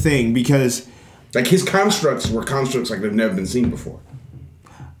here's the thing, because his constructs were constructs they've never been seen before.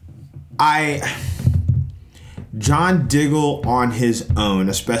 John Diggle on his own,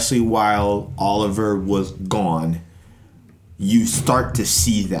 especially while Oliver was gone, you start to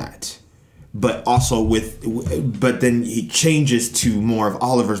see that. But also but then he changes to more of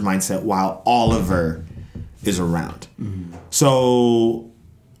Oliver's mindset while Oliver is around. Mm-hmm. So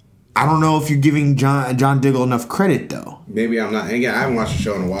I don't know if you're giving John Diggle enough credit, though. Maybe I'm not. Again, I haven't watched the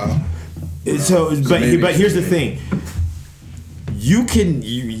show in a while. But here's the thing. You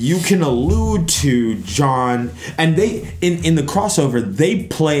can allude to John, and they in the crossover they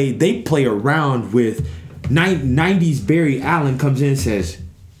play around with 90s. Barry Allen comes in and says,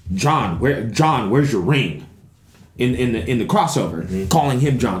 John, where's your ring? In the crossover, mm-hmm. calling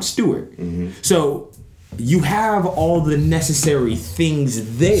him John Stewart. Mm-hmm. So you have all the necessary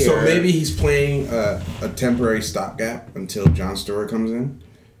things there. So maybe he's playing a temporary stopgap until John Stewart comes in.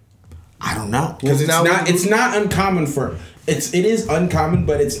 I don't know, because it's not uncommon for it is uncommon,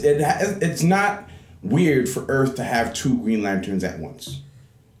 but it's not weird for Earth to have two Green Lanterns at once,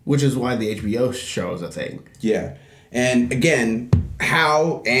 which is why the HBO show is a thing. Yeah, and again,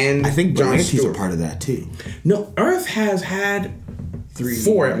 Hal and I think John Berlanti's Stewart a part of that too. No, Earth has had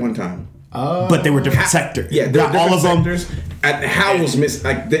 4 at one time. But they were different sectors. Yeah, they were all of sectors. And Hal was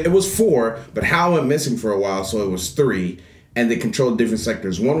missing. It was 4, but Hal went missing for a while, so it was 3. And they controlled different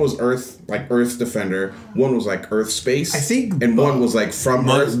sectors. One was Earth, Earth's Defender. One was Earth Space. I think, and one was from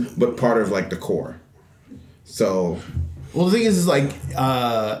Earth, but part of the core. So, well, the thing is I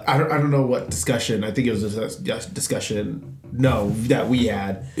don't know what discussion. I think it was a discussion. No, that we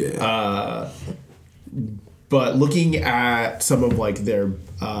had. Yeah. But looking at some of their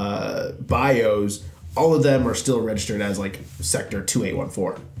bios, all of them are still registered as Sector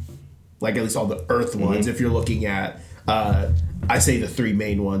 2814. At least all the Earth ones. Mm-hmm. If you're looking at. I say the 3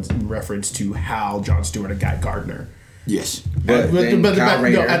 main ones in reference to Hal, John Stewart, and Guy Gardner. Yes. But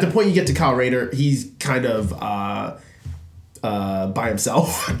at the point you get to Kyle Rayner, he's kind of by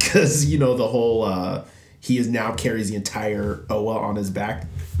himself because, the whole... he is now carries the entire Oa on his back.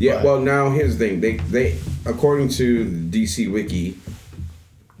 Yeah, well, now here's the thing. They according to the DC Wiki,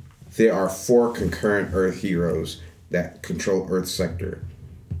 there are 4 concurrent Earth heroes that control Earth's sector.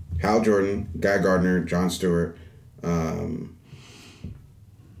 Hal Jordan, Guy Gardner, John Stewart...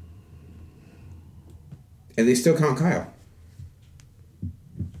 and they still count Kyle.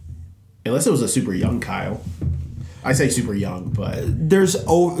 Unless it was a super young Kyle. I say super young, but...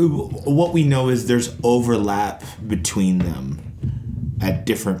 What we know is there's overlap between them at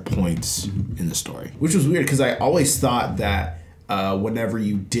different points in the story. Which was weird, because I always thought that whenever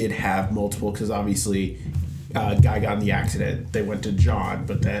you did have multiple... Because obviously, Guy got in the accident, they went to John,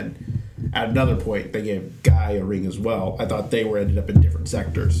 but then... At another point, they gave Guy a ring as well. I thought they ended up in different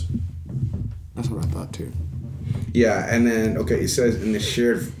sectors. That's what I thought too. Yeah, and then it says in the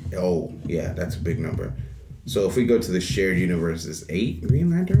shared. Oh, yeah, that's a big number. So if we go to the shared universe, there's 8 Green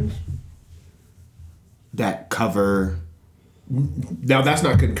Lanterns that cover. Now that's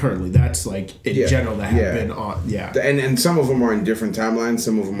not concurrently. That's like in general that have been on. Yeah, and some of them are in different timelines.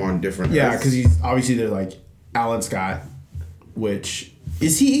 Some of them are on different. Yeah, because he's obviously they're like Alan Scott, which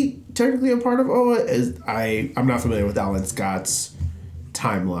is he technically a part of Oa? I'm not familiar with Alan Scott's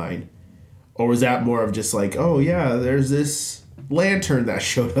timeline, or was that more of just like, oh yeah, there's this lantern that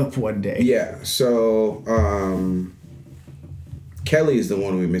showed up one day? Yeah. So Kelly is the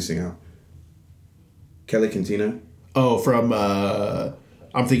one we're missing out. Kelly Cantina. Oh, from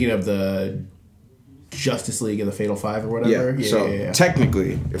I'm thinking of the Justice League and the Fatal Five or whatever. Yeah.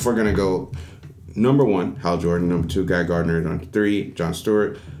 Technically, if we're gonna go, number 1, Hal Jordan. Number 2, Guy Gardner. Number 3, John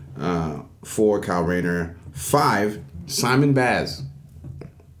Stewart. 4, Kyle Rayner. 5, Simon Baz.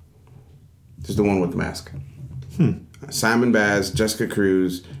 This is the one with the mask. Simon Baz, Jessica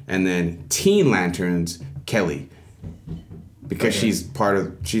Cruz, and then Teen Lanterns, Kelly. Because she's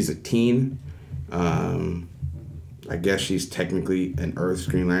a teen. I guess she's technically an Earth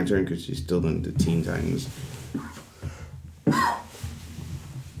Green Lantern because she's still in the Teen Titans.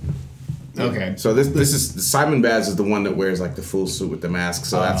 Okay. So this is Simon Baz is the one that wears like the full suit with the mask.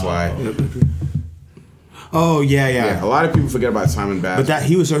 So that's why. Oh yeah. A lot of people forget about Simon Baz. But that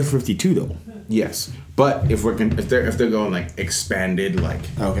he was Earth 52 though. Yes, but if they're going like expanded like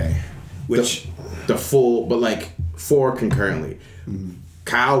which the full but like 4 concurrently. Mm-hmm.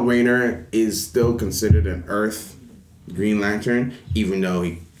 Kyle Rayner is still considered an Earth Green Lantern, even though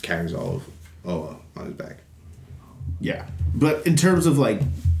he carries all of Oa on his back. Yeah, but in terms of like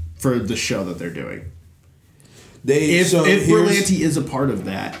for the show that they're doing, if Berlanti is a part of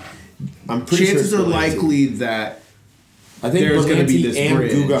that, I'm pretty chances are likely that I think there's going to be this and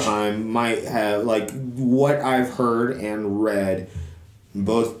bridge. Guggenheim might have like what I've heard and read.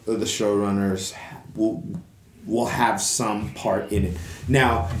 Both of the showrunners will have some part in it.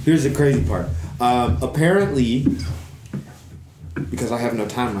 Now, here's the crazy part. Apparently, because I have no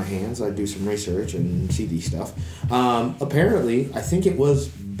time on my hands, I do some research and see these stuff. Apparently, I think it was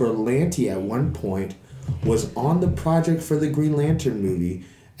Berlanti at one point was on the project for the Green Lantern movie,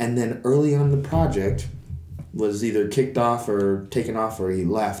 and then early on the project was either kicked off or taken off or he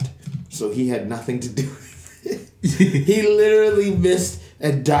left. So he had nothing to do with it. He literally missed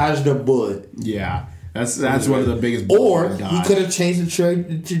and dodged a bullet. Yeah. That's one of the biggest. Or he could have changed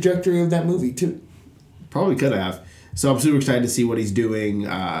the trajectory of that movie too. Probably could have. So I'm super excited to see what he's doing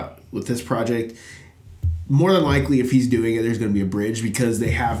with this project. More than likely, if he's doing it, there's going to be a bridge because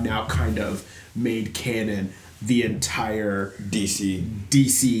they have now kind of made canon the entire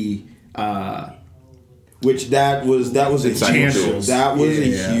DC. Which that was a huge,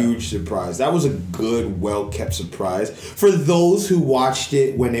 a huge surprise. That was a good, well kept surprise for those who watched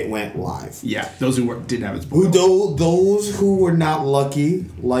it when it went live. Yeah, those who didn't have it spoiled. Those who were not lucky,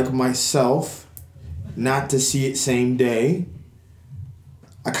 like myself, not to see it same day.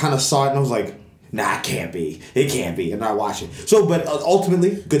 I kind of saw it and I was like, "Nah, it can't be. It can't be." And I watched it. So, but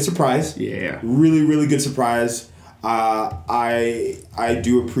ultimately, good surprise. Yeah, really, really good surprise. I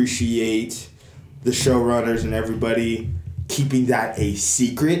do appreciate the showrunners and everybody keeping that a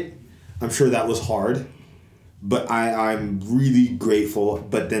secret. I'm sure that was hard, but I'm really grateful.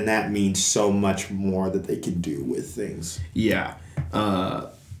 But then that means so much more that they can do with things. Yeah.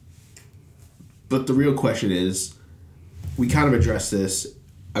 But the real question is, we kind of addressed this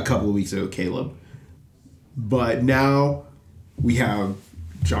a couple of weeks ago, Caleb, but now we have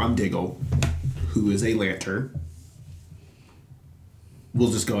John Diggle, who is a Lantern.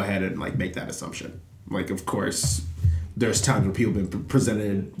 We'll just go ahead and like make that assumption. Like, of course, there's times where people have been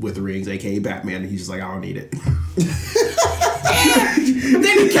presented with the rings, aka Batman, and he's just like, I don't need it.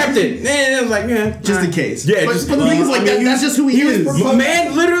 Then he kept it. And it was like, just in case. Yeah, but the thing is, like, that's just who he is.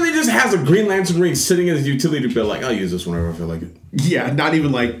 Man literally just has a Green Lantern ring sitting in his utility bill. Like, I'll use this whenever I feel like it. Yeah, not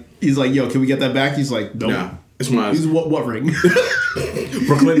even like he's like, yo, can we get that back? He's like, nope. No, it's mine. He's what ring?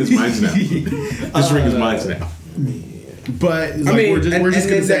 Brooklyn is mine now. This ring is mine now. But like, we're just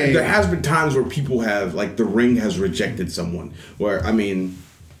gonna say there has been times where people have like the ring has rejected someone. Where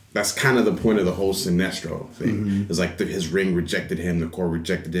that's kind of the point of the whole Sinestro thing. Mm-hmm. It's like his ring rejected him, the Corps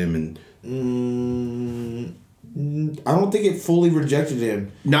rejected him, and I don't think it fully rejected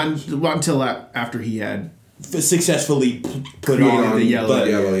him. Not until after he had successfully put on the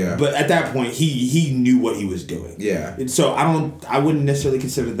yellow. But at that point, he knew what he was doing. Yeah. And so I wouldn't necessarily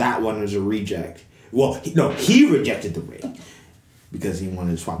consider that one as a reject. Well, he rejected the ring. because he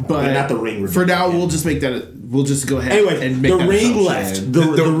wanted to swap out. But not the ring. For now, we'll just make that. We'll just go ahead. Anyway, and make the that ring assumption. left.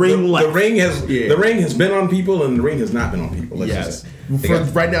 The ring left. The ring has been on people, and the ring has not been on people. Let's Yes. just say. For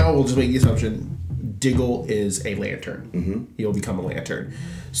right now, we'll just make the assumption Diggle is a Lantern. Mm-hmm. He'll become a Lantern.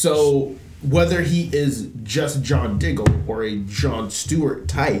 So whether he is just John Diggle or a John Stewart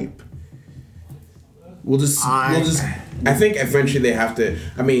type, we'll just. I think eventually they have to.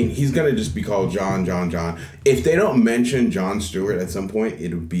 I mean, he's gonna just be called John. If they don't mention John Stewart at some point,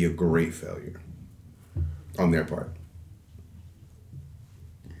 it would be a great failure on their part.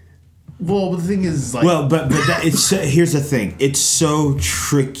 Well, the thing is, like, but here's the thing. It's so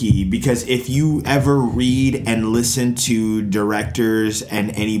tricky because if you ever read and listen to directors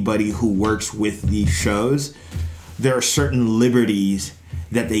and anybody who works with these shows, there are certain liberties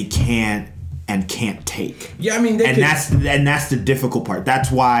that they can't take. Yeah, I mean, that's the difficult part.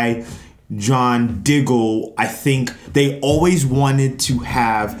 That's why John Diggle, I think they always wanted to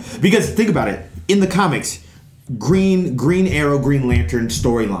have, because think about it, in the comics, Green Arrow, Green Lantern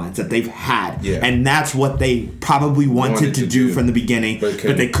storylines that they've had, and that's what they probably wanted to do from the beginning,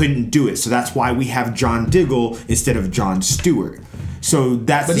 but they couldn't do it. So that's why we have John Diggle instead of John Stewart. So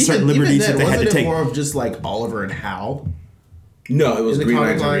that's the certain liberties that they had to take. Wasn't it more of just like Oliver and Hal? No, it was Green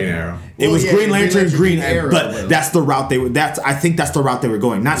Lantern, Green Arrow. It was Green Lantern, Green Arrow, but that's the route they were. I think that's the route they were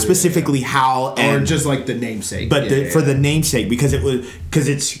going. Not specifically Hal, or just like the namesake, but for the namesake, because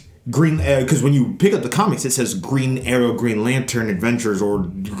it's Green. Because when you pick up the comics, it says Green Arrow, Green Lantern Adventures, or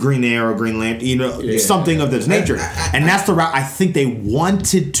Green Arrow, Green Lantern. Something of this nature, and that's the route I think they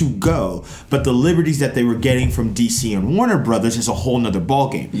wanted to go. But the liberties that they were getting from DC and Warner Brothers is a whole nother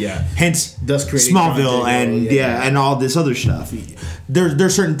ballgame. Yeah. Hence, thus creating Smallville and all this other stuff.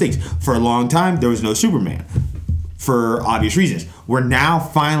 There's certain things. For a long time, there was no Superman. For obvious reasons. We're now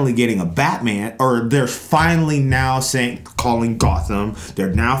finally getting a Batman, or they're finally now calling Gotham.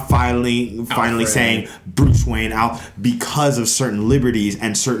 They're now finally saying Bruce Wayne out because of certain liberties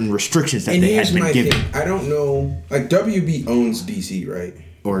and certain restrictions that they had been given. I don't know. Like WB owns DC, right?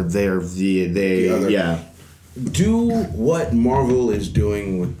 Or yeah. Do what Marvel is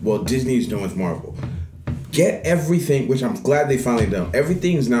doing with Disney is doing with Marvel. Get everything, which I'm glad they finally done.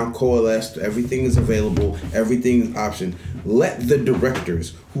 Everything is now coalesced. Everything is available. Everything is optioned. Let the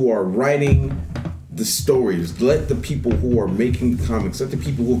directors who are writing the stories, let the people who are making the comics, let the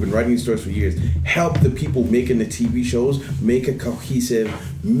people who have been writing these stories for years, help the people making the TV shows make a cohesive,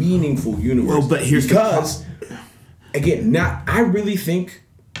 meaningful universe. Well, but here's again, now I really think,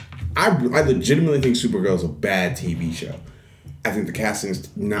 I legitimately think Supergirl is a bad TV show. I think the casting's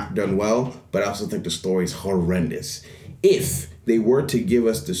not done well, but I also think the story's horrendous. If they were to give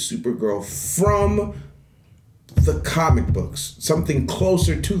us the Supergirl from the comic books, something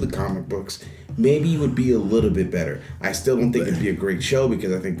closer to the comic books, maybe it would be a little bit better. I still don't think it'd be a great show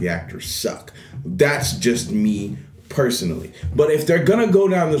because I think the actors suck. That's just me personally. But if they're gonna go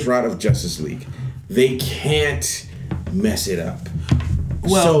down this route of Justice League, they can't mess it up.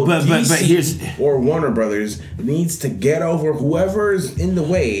 Well, so but here's, or Warner Brothers needs to get over whoever's in the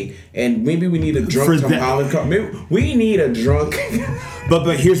way, and maybe we need a drunk Tom Holland. Maybe we need a drunk.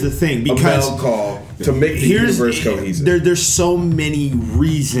 But here's the thing, because a call to make the universe cohesive. There's so many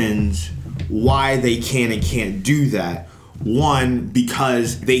reasons why they can and can't do that. One,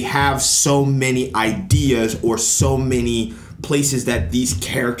 because they have so many ideas or so many places that these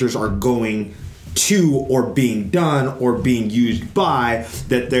characters are going to, or being done, or being used by,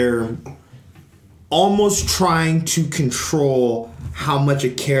 that they're almost trying to control how much a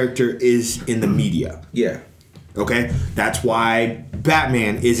character is in the media. Yeah. Okay? That's why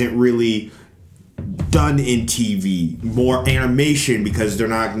Batman isn't really done in TV. More animation, because they're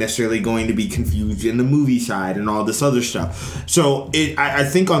not necessarily going to be confused in the movie side and all this other stuff. So I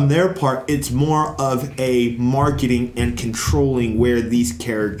think on their part, it's more of a marketing and controlling where these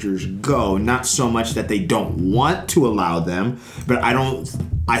characters go. Not so much that they don't want to allow them, but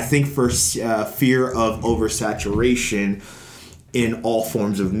I think for fear of oversaturation in all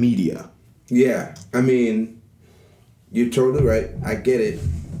forms of media. Yeah. I mean, you're totally right. I get it.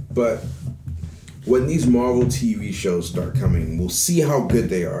 But when these Marvel TV shows start coming, we'll see how good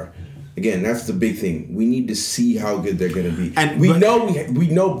they are. Again, that's the big thing. We need to see how good they're going to be. And we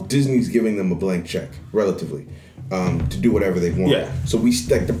know Disney's giving them a blank check, relatively. to do whatever they want. Yeah. So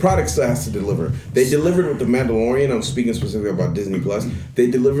the product still has to deliver. They delivered with The Mandalorian. I'm speaking specifically about Disney Plus. They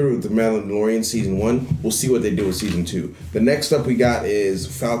delivered with The Mandalorian season 1. We'll see what they do with season 2. The next up we got is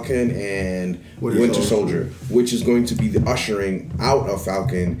Falcon and Winter Soldier, which is going to be the ushering out of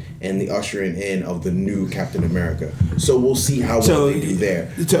Falcon and the ushering in of the new Captain America. So we'll see how well they do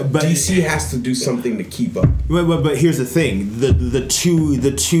there. But DC has to do something to keep up. But here's the thing: the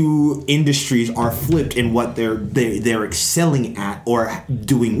two industries are flipped in what they're excelling at or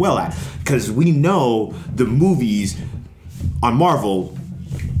doing well at. Because we know the movies on Marvel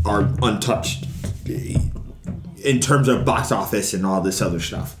are untouched in terms of box office and all this other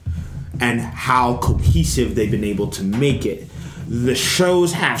stuff, and how cohesive they've been able to make it. The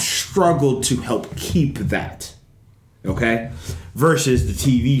shows have struggled to help keep that, okay, versus the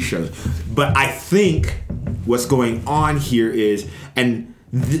TV shows. But I think what's going on here is, and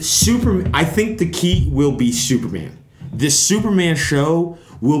I think the key will be Superman. This Superman show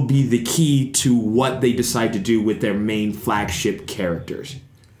will be the key to what they decide to do with their main flagship characters.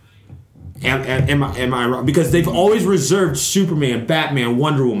 Am I wrong? Because they've always reserved Superman, Batman,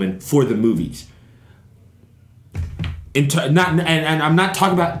 Wonder Woman for the movies. And I'm not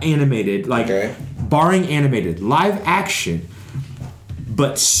talking about animated, barring animated, live action.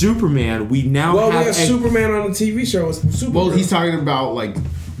 But Superman, we now have... we have Superman on the TV show. Well, he's talking about,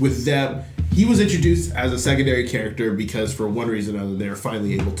 with them... He was introduced as a secondary character because for one reason or another, they were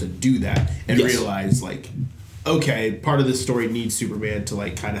finally able to do that and realize, okay, part of this story needs Superman to,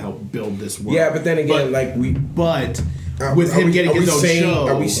 kind of help build this world. Yeah, but then again, with him getting his own show...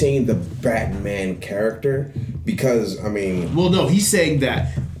 Are we saying the Batman character? Because, I mean... Well, no, he's saying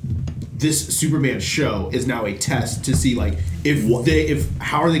that this Superman show is now a test to see,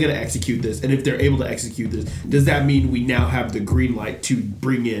 how are they going to execute this? And if they're able to execute this, does that mean we now have the green light to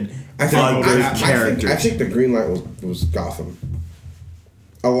bring in characters? I think the green light was Gotham.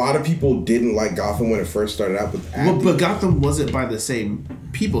 A lot of people didn't like Gotham when it first started out, but Gotham wasn't by the same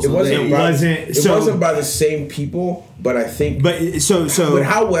people. So it wasn't by the same people, but I think. But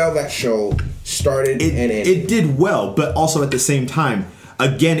how well that show started and ended. It did well, but also at the same time,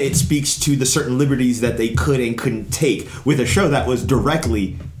 again, it speaks to the certain liberties that they could and couldn't take with a show that was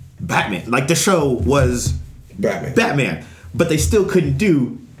directly Batman. The show was Batman, but they still couldn't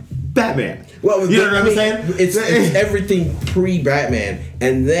do Batman. Well, you know what I'm saying? It's everything pre-Batman,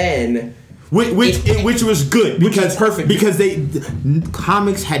 and then which was good because perfect because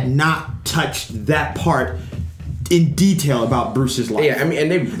comics had not touched that part in detail about Bruce's life. Yeah, I mean,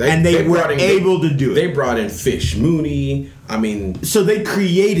 and they were able to do it. They brought in Fish Mooney. I mean, so they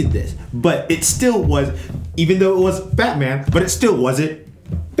created this, but it still was, even though it was Batman, but it still wasn't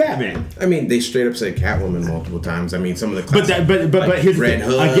Batman. I mean, they straight up said Catwoman multiple times. I mean, some of the classic, but here's Red the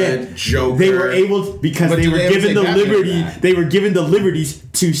thing. Hood, Again, Joker. They were able because they were given the liberty. They were given the liberties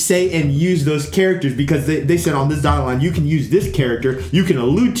to say and use those characters because they said on this dotted line, you can use this character, you can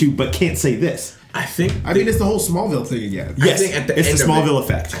allude to, but can't say this. I mean, it's the whole Smallville thing again. Yes, it's the Smallville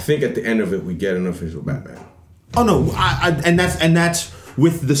effect. I think at the end of it, we get an official Batman. Oh no, and that's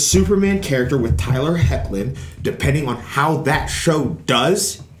with the Superman character with Tyler Hoechlin. Depending on how that show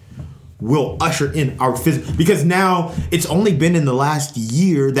does, will usher in our physical. Because now it's only been in the last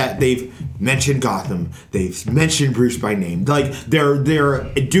year that they've mentioned Gotham, they've mentioned Bruce by name. They're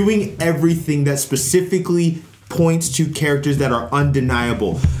doing everything that specifically points to characters that are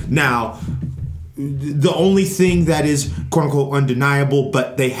undeniable. Now, the only thing that is quote unquote undeniable,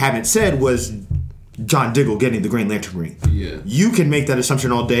 but they haven't said, was John Diggle getting the Green Lantern ring. Yeah. You can make that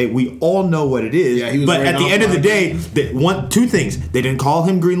assumption all day. We all know what it is. Yeah, but at the end of the day, two things. They didn't call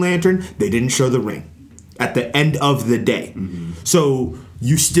him Green Lantern. They didn't show the ring. At the end of the day. Mm-hmm. So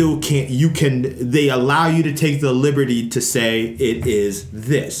you still can't, they allow you to take the liberty to say it is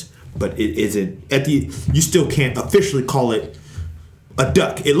this. But it isn't. You still can't officially call it a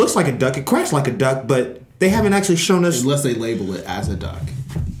duck. It looks like a duck. It quacks like a duck, but they haven't actually shown us. Unless they label it as a duck.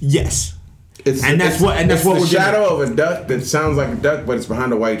 Yes. It's the shadow of a duck that sounds like a duck, but it's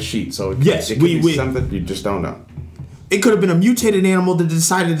behind a white sheet. So yes, it could be something you just don't know. It could have been a mutated animal that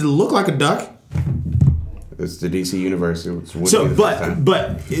decided to look like a duck. It's the DC universe.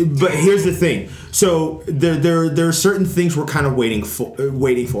 But here's the thing. So there are certain things we're kind of waiting for.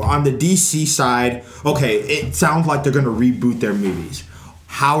 On the DC side, okay, it sounds like they're going to reboot their movies.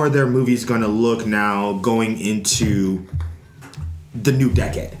 How are their movies going to look now going into the new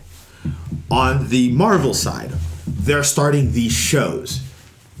decade? On the Marvel side, they're starting these shows.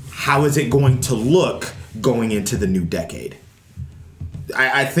 How is it going to look going into the new decade?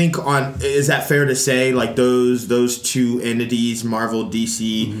 I think is that fair to say, like, those two entities, Marvel,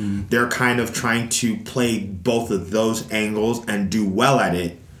 DC, they're kind of trying to play both of those angles and do well at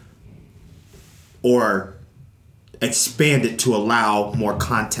it, or expand it to allow more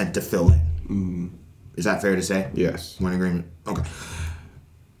content to fill in. Is that fair to say? Yes. We're in agreement. Okay.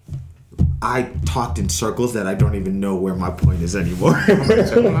 I talked in circles that I don't even know where my point is anymore.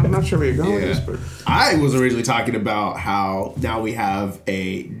 I'm not sure where you're going with this, but I was originally talking about how now we have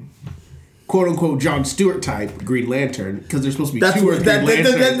a quote-unquote John Stewart type Green Lantern, because there's supposed to be two Green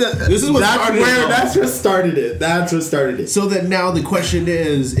Lanterns. This is what started it. That's what started it. So that now the question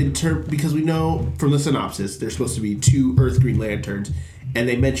is, because we know from the synopsis there's supposed to be two Earth Green Lanterns, and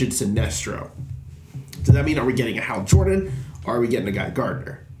they mentioned Sinestro. Does that mean, are we getting a Hal Jordan, or are we getting a Guy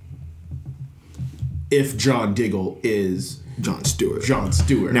Gardner? If John Diggle is John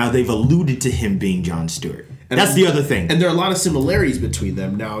Stewart. Now, they've alluded to him being John Stewart. And that's the other thing. And there are a lot of similarities between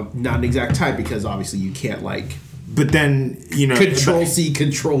them. Now, not an exact type, because obviously you can't, But then, Control-C,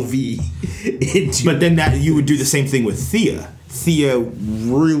 Control-V. But then that you would do the same thing with Thea. Thea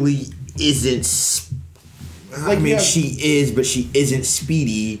really isn't... she is, but she isn't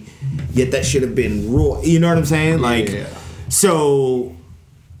speedy. Yet that should have been raw. You know what I'm saying? So...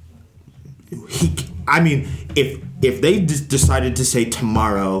 if they decided to say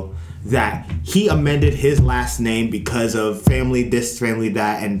tomorrow that he amended his last name because of family this, family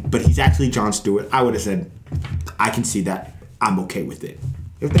that, but he's actually John Stewart, I would have said, I can see that. I'm okay with it.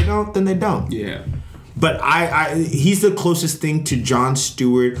 If they don't, then they don't. Yeah. But he's the closest thing to John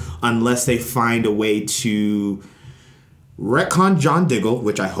Stewart, unless they find a way to retcon John Diggle,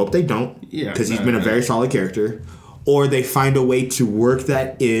 which I hope they don't, because he's been a very solid character. Or they find a way to work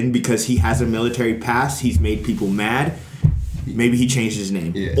that in because he has a military past. He's made people mad. Maybe he changed his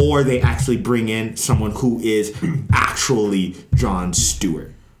name. Yeah. Or they actually bring in someone who is actually John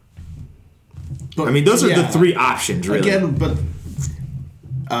Stewart. But, those are the three options, really. Again, but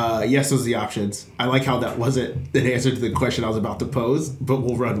yes, those are the options. I like how that wasn't an answer to the question I was about to pose, but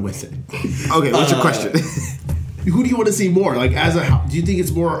we'll run with it. Okay, what's your question? Who do you want to see more? Do you think it's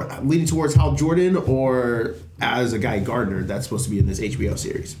more leaning towards Hal Jordan, or as a Guy Gardner that's supposed to be in this HBO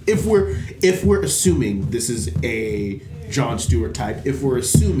series? If we're assuming this is a John Stewart type, if we're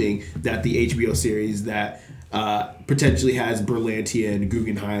assuming that the HBO series that potentially has Berlanti and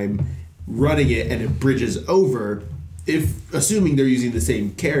Guggenheim running it and it bridges over, assuming they're using the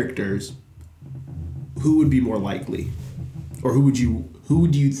same characters, who would be more likely, or who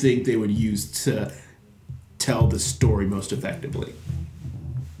do you think they would use to tell the story most effectively?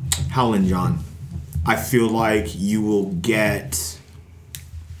 Hal and John. I feel like you will get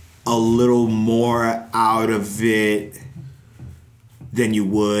a little more out of it than you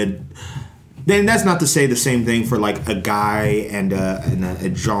would. Then that's not to say the same thing for a Guy and a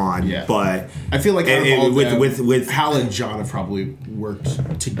John, but I feel like with Hal and John have probably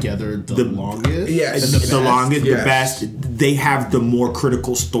worked together the longest. Yeah, the longest, the best. They have the more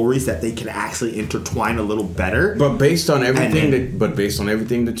critical stories that they can actually intertwine a little better. But based on everything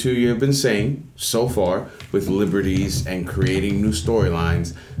the two of you have been saying so far, with liberties and creating new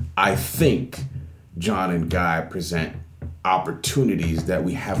storylines, I think John and Guy present opportunities that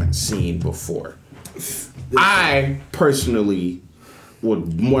we haven't seen before. I personally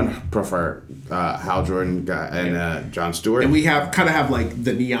would prefer Hal Jordan and John Stewart, and we have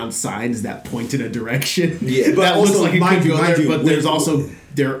the neon signs that point in a direction. Yeah, but that looks like it could go there. But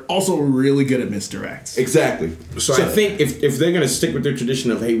they're also really good at misdirects. Exactly. So I think if they're gonna stick with their tradition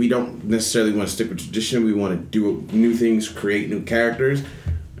of, hey, we don't necessarily want to stick with tradition, we want to do new things, create new characters.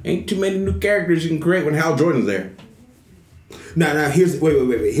 Ain't too many new characters you can create when Hal Jordan's there. Now, here's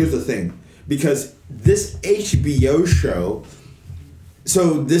Here's the thing. Because this HBO show...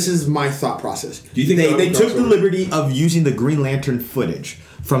 So, this is my thought process. Do you think they took the liberty of using the Green Lantern footage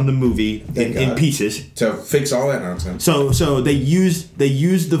from the movie in pieces. To fix all that nonsense. So they used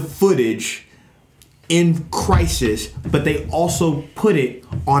the footage in Crisis, but they also put it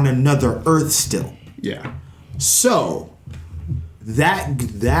on another Earth still. Yeah. So,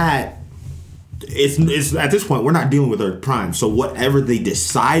 that... It's at this point we're not dealing with Earth Prime, so whatever they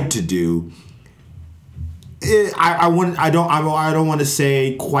decide to do, I don't want to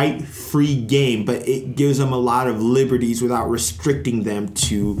say quite free game, but it gives them a lot of liberties without restricting them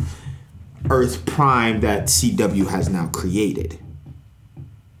to Earth Prime that CW has now created,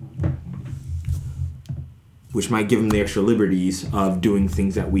 which might give them the extra liberties of doing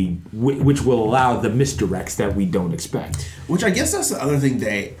things that which will allow the misdirects that we don't expect. Which I guess that's the other thing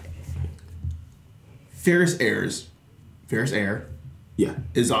Ferris Air,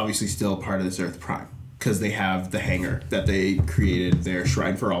 is obviously still part of this Earth Prime. because they have the hangar that they created, their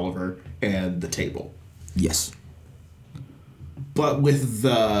shrine for Oliver, and the table. Yes. But with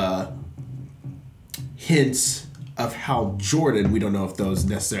the hints of Hal Jordan, we don't know if those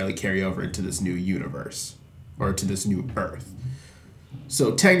necessarily carry over into this new universe or to this new Earth.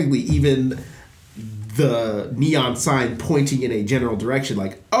 So technically, even the neon sign pointing in a general direction,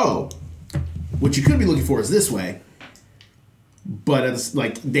 like, oh, what you could be looking for is this way. But it's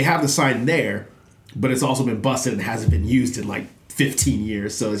like they have the sign there, but it's also been busted and hasn't been used in like 15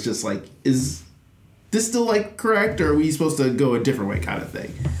 years. So it's just like, is this still like correct, or are we supposed to go a different way kind of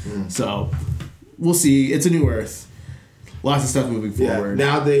thing? So we'll see. It's a new Earth. Lots of stuff moving forward.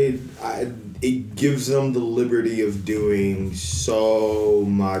 Now it gives them the liberty of doing so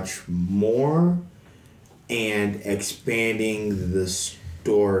much more and expanding the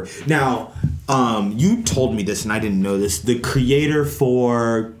story. Now, you told me this and I didn't know this. The creator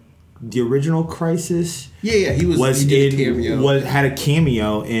for the original Crisis, he had a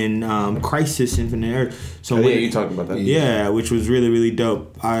cameo in Crisis Infinite Earth. So you talked about that. Yeah, which was really, really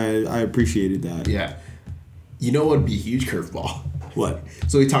dope. I appreciated that. Yeah. You know what would be a huge curveball? What?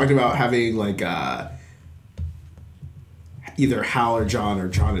 So we talked about having like either Hal or John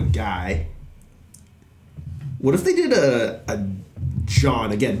and Guy. What if they did a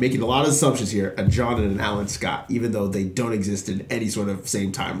John, again, making a lot of assumptions here, a John and an Alan Scott, even though they don't exist in any sort of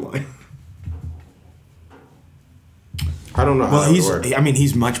same timeline? I don't know how that would work.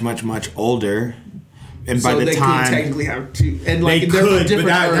 He's much, much, much older. And so by the they time could technically have two, and like they could, but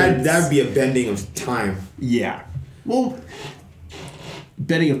that would be a bending of time. Yeah. Well,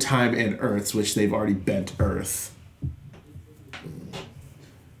 bending of time and Earths, which they've already bent Earth.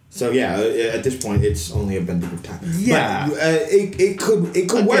 So yeah, at this point, it's only a bending of time. Yeah, but, it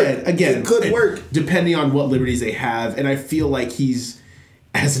could work. Again, it could work depending on what liberties they have, and I feel like he's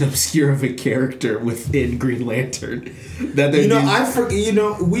as an obscure of a character within Green Lantern that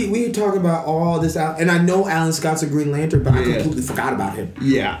we talk about all this out, and I know Alan Scott's a Green Lantern, but I completely forgot about him.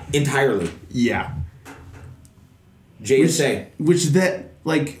 Yeah, entirely. Yeah. JSA,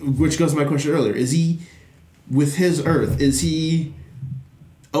 which goes to my question earlier: is he with his Earth? Is he?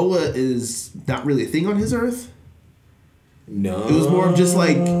 Oa is not really a thing on his Earth. No, it was more of just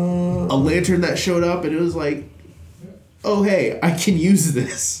like a lantern that showed up, and it was like, oh hey, I can use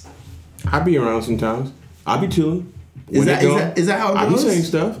this. I'll be around sometimes. I'll be chilling. Is that how it goes? I'll be saying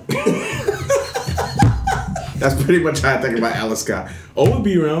stuff. That's pretty much how I think about Alan Scott. O will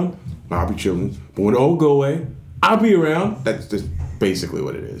be around. I'll be chilling. But when O go away, I'll be around. That's just basically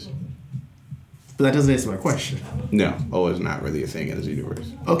what it is. But that doesn't answer my question. No, O is not really a thing in this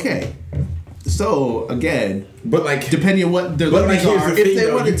universe. Okay. So again, but like depending on what their liberties are, if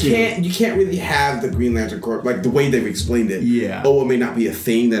they wanted to, you can't really have the Green Lantern Corps like the way they've explained it. Yeah, Oa may not be a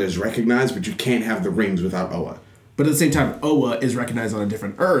thing that is recognized, but you can't have the rings without Oa. But at the same time, Oa is recognized on a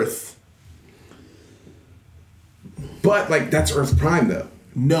different Earth. But like that's Earth Prime though.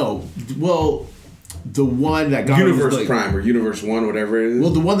 No, well, the one that Universe Prime or Universe 1, whatever it is.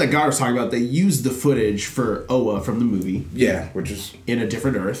 Well, the one that God was talking about, they used the footage for Oa from the movie. Yeah, which is in a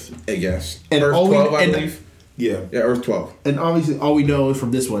different Earth. I guess. And Earth 12, I believe. Yeah, Earth 12. And obviously, all we know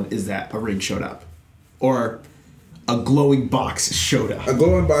from this one is that a ring showed up, or a glowing box showed up. A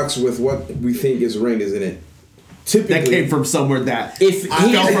glowing box with what we think is a ring, isn't it? Typically, that came from somewhere that fell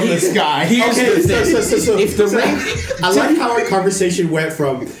from the sky. If the ring, I like how our conversation went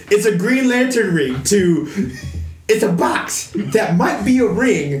from it's a Green Lantern ring to it's a box that might be a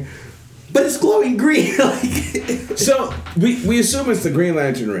ring, but it's glowing green. So we assume it's the Green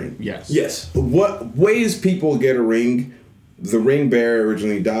Lantern ring. Yes. What ways people get a ring? The ring bearer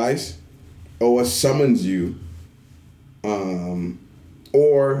originally dies. Oa summons you.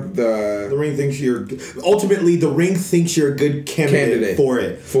 Or the ring thinks ultimately the ring thinks you're a good candidate for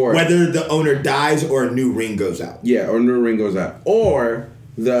it. Whether the owner dies or a new ring goes out. Yeah, or a new ring goes out. Or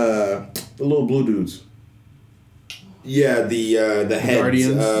the little blue dudes. Yeah, the heads.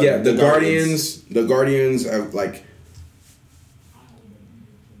 Guardians. The Guardians. The Guardians have like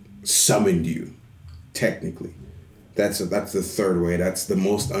summoned you. Technically, that's the third way. That's the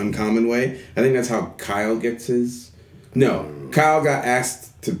most uncommon way. I think that's how Kyle gets his. No, Kyle got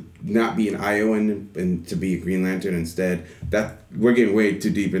asked to not be an Iowan and to be a Green Lantern instead. That we're getting way too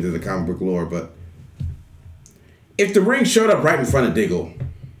deep into the comic book lore, but if the ring showed up right in front of Diggle,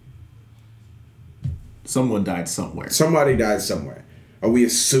 someone died somewhere. Somebody died somewhere. Are we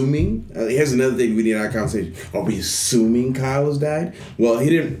assuming? Here's another thing we need in our conversation. Are we assuming Kyle has died? Well, he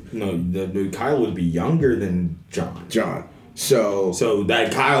didn't. No, Kyle would be younger than John. So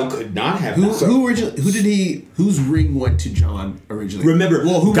that Kyle could not have. Whose ring went to John originally? Remember,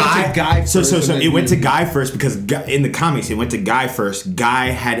 who went to Guy first? So it went to Guy first because in the comics it went to Guy first. Guy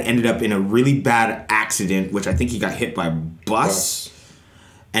had ended up in a really bad accident, which I think he got hit by a bus,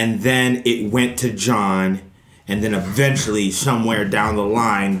 and then it went to John, and then eventually somewhere down the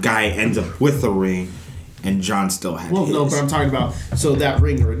line, Guy ends up with the ring, and John still had. Well, his. no, but I'm talking about that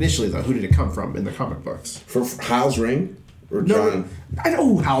ring initially though. Who did it come from in the comic books? For Hal's ring. Or John? No, I know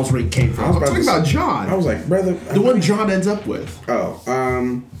who Hal's ring came from. I'm talking about John. I was like, brother. The one John ends up with.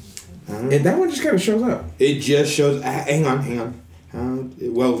 And that one just kind of shows up. It just shows. Hang on.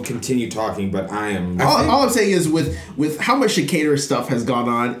 Well, continue talking, but I am. All I'm saying is with how much Chicaner stuff has gone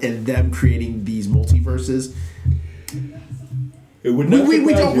on and them creating these multiverses. It would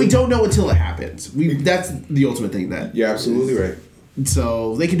we don't know until it happens. That's the ultimate thing that. You're absolutely right.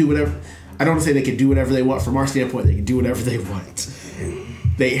 So they can do whatever. I don't want to say they can do whatever they want. From our standpoint, they can do whatever they want.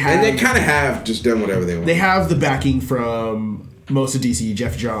 And they kind of have just done whatever they want. They have the backing from most of DC,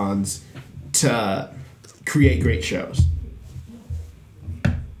 Jeff Johns, to create great shows.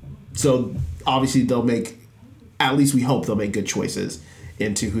 So obviously they'll make, at least we hope they'll make good choices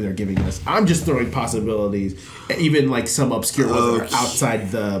into who they're giving us. I'm just throwing possibilities, even like some obscure ones that are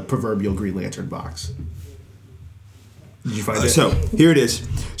outside the proverbial Green Lantern box. Did you find it? So here it is.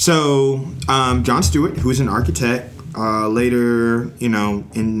 So John Stewart, who is an architect, later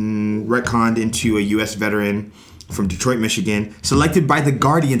retconned into a U.S. veteran from Detroit, Michigan, selected by the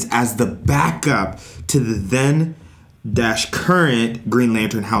Guardians as the backup to the then current Green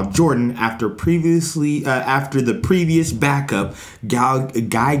Lantern Hal Jordan after the previous backup,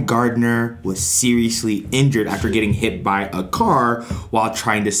 Guy Gardner was seriously injured after getting hit by a car while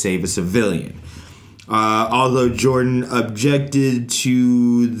trying to save a civilian. Although Jordan objected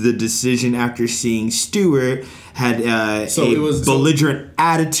to the decision after seeing Stewart had a belligerent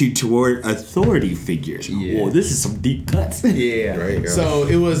attitude toward authority figures. Yeah. Whoa, this is some deep cuts. Yeah. There you go. So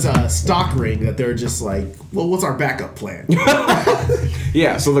it was a stock ring that they're just like, well, what's our backup plan?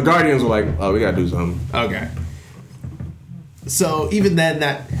 Yeah, so the Guardians were like, oh, we gotta do something. Okay. So even then,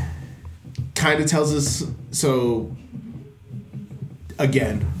 that kind of tells us, so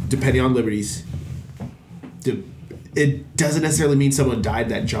again, depending on liberties, it doesn't necessarily mean someone died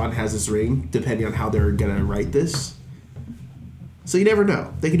that John has this ring, depending on how they're going to write this. So you never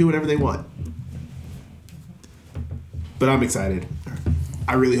know. They can do whatever they want. But I'm excited.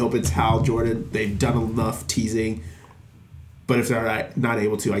 I really hope it's Hal Jordan. They've done enough teasing. But if they're not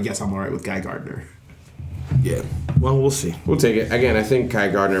able to, I guess I'm all right with Guy Gardner. Yeah. Well, we'll see. We'll take it. Again, I think Guy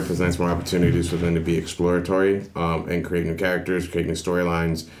Gardner presents more opportunities for them to be exploratory and create new characters, create new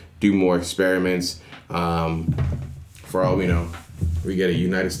storylines, do more experiments. For all we know, we get a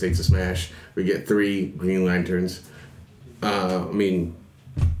United States of Smash. We get 3 Green Lanterns. Callie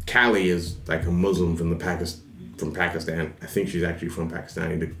is like a Muslim from Pakistan. I think she's actually from Pakistan.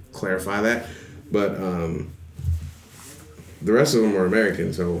 I need to clarify that. But the rest of them are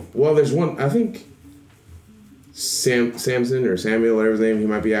American. So, well, there's one. I think Samson or Samuel, whatever his name, he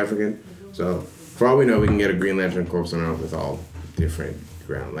might be African. So, for all we know, we can get a Green Lantern Corps on Earth with all different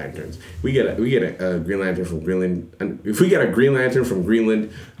Green Lanterns. We get a Green Lantern from Greenland. And if we get a Green Lantern from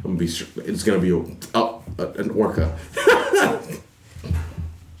Greenland, it's gonna be an orca.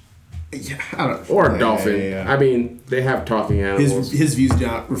 Yeah, I don't know. Or a dolphin. Yeah. I mean, they have talking animals. His views do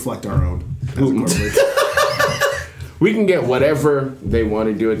not reflect our own. We can get whatever they want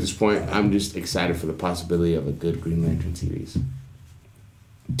to do at this point. I'm just excited for the possibility of a good Green Lantern series.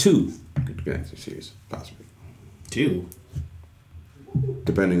 2 good Green Lantern series, possibly. 2?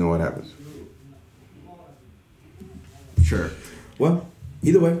 Depending on what happens. Sure. Well,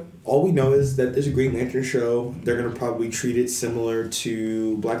 either way, all we know is that there's a Green Lantern show. They're going to probably treat it similar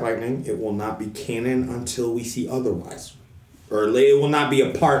to Black Lightning. It will not be canon until we see otherwise. Or it will not be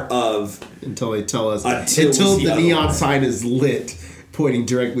a part of... Until they tell us... Until the neon sign is lit, pointing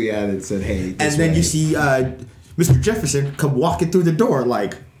directly at it and said, hey, and then you see Mr. Jefferson come walking through the door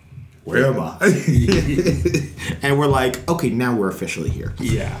like... Where am I? And we're like, okay, now we're officially here.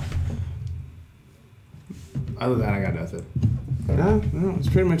 Yeah. Other than that, I got nothing. No, that's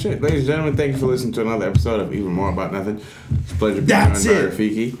pretty much it. Ladies and gentlemen, thank you for listening to another episode of Even More About Nothing. It's a pleasure being on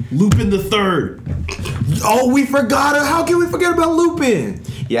Rafiki. Lupin the Third. Oh, we forgot her. How can we forget about Lupin?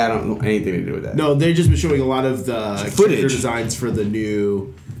 Yeah, I don't know anything to do with that. No, they've just been showing a lot of the footage designs for the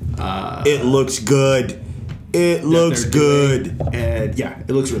new... it looks good. It looks good. And yeah, it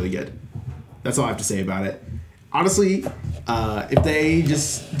looks really good. That's all I have to say about it. Honestly, if they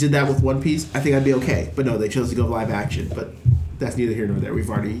just did that with One Piece, I think I'd be okay. But no, they chose to go live action. But that's neither here nor there. We've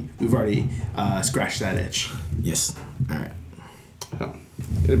already scratched that itch. Yes. All right.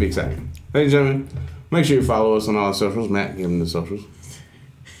 It'll be exciting. Ladies and gentlemen, make sure you follow us on all the socials. Matt, give them the socials.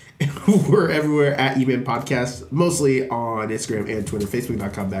 We're everywhere at eMan Podcast, mostly on Instagram and Twitter,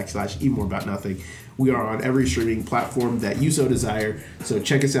 facebook.com/eMoreAboutNothing. We are on every streaming platform that you so desire, so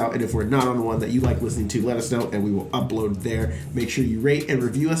check us out. And if we're not on one that you like listening to, let us know, and we will upload there. Make sure you rate and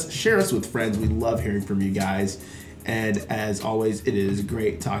review us. Share us with friends. We love hearing from you guys. And as always, it is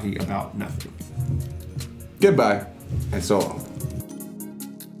great talking about nothing. Goodbye, and so long.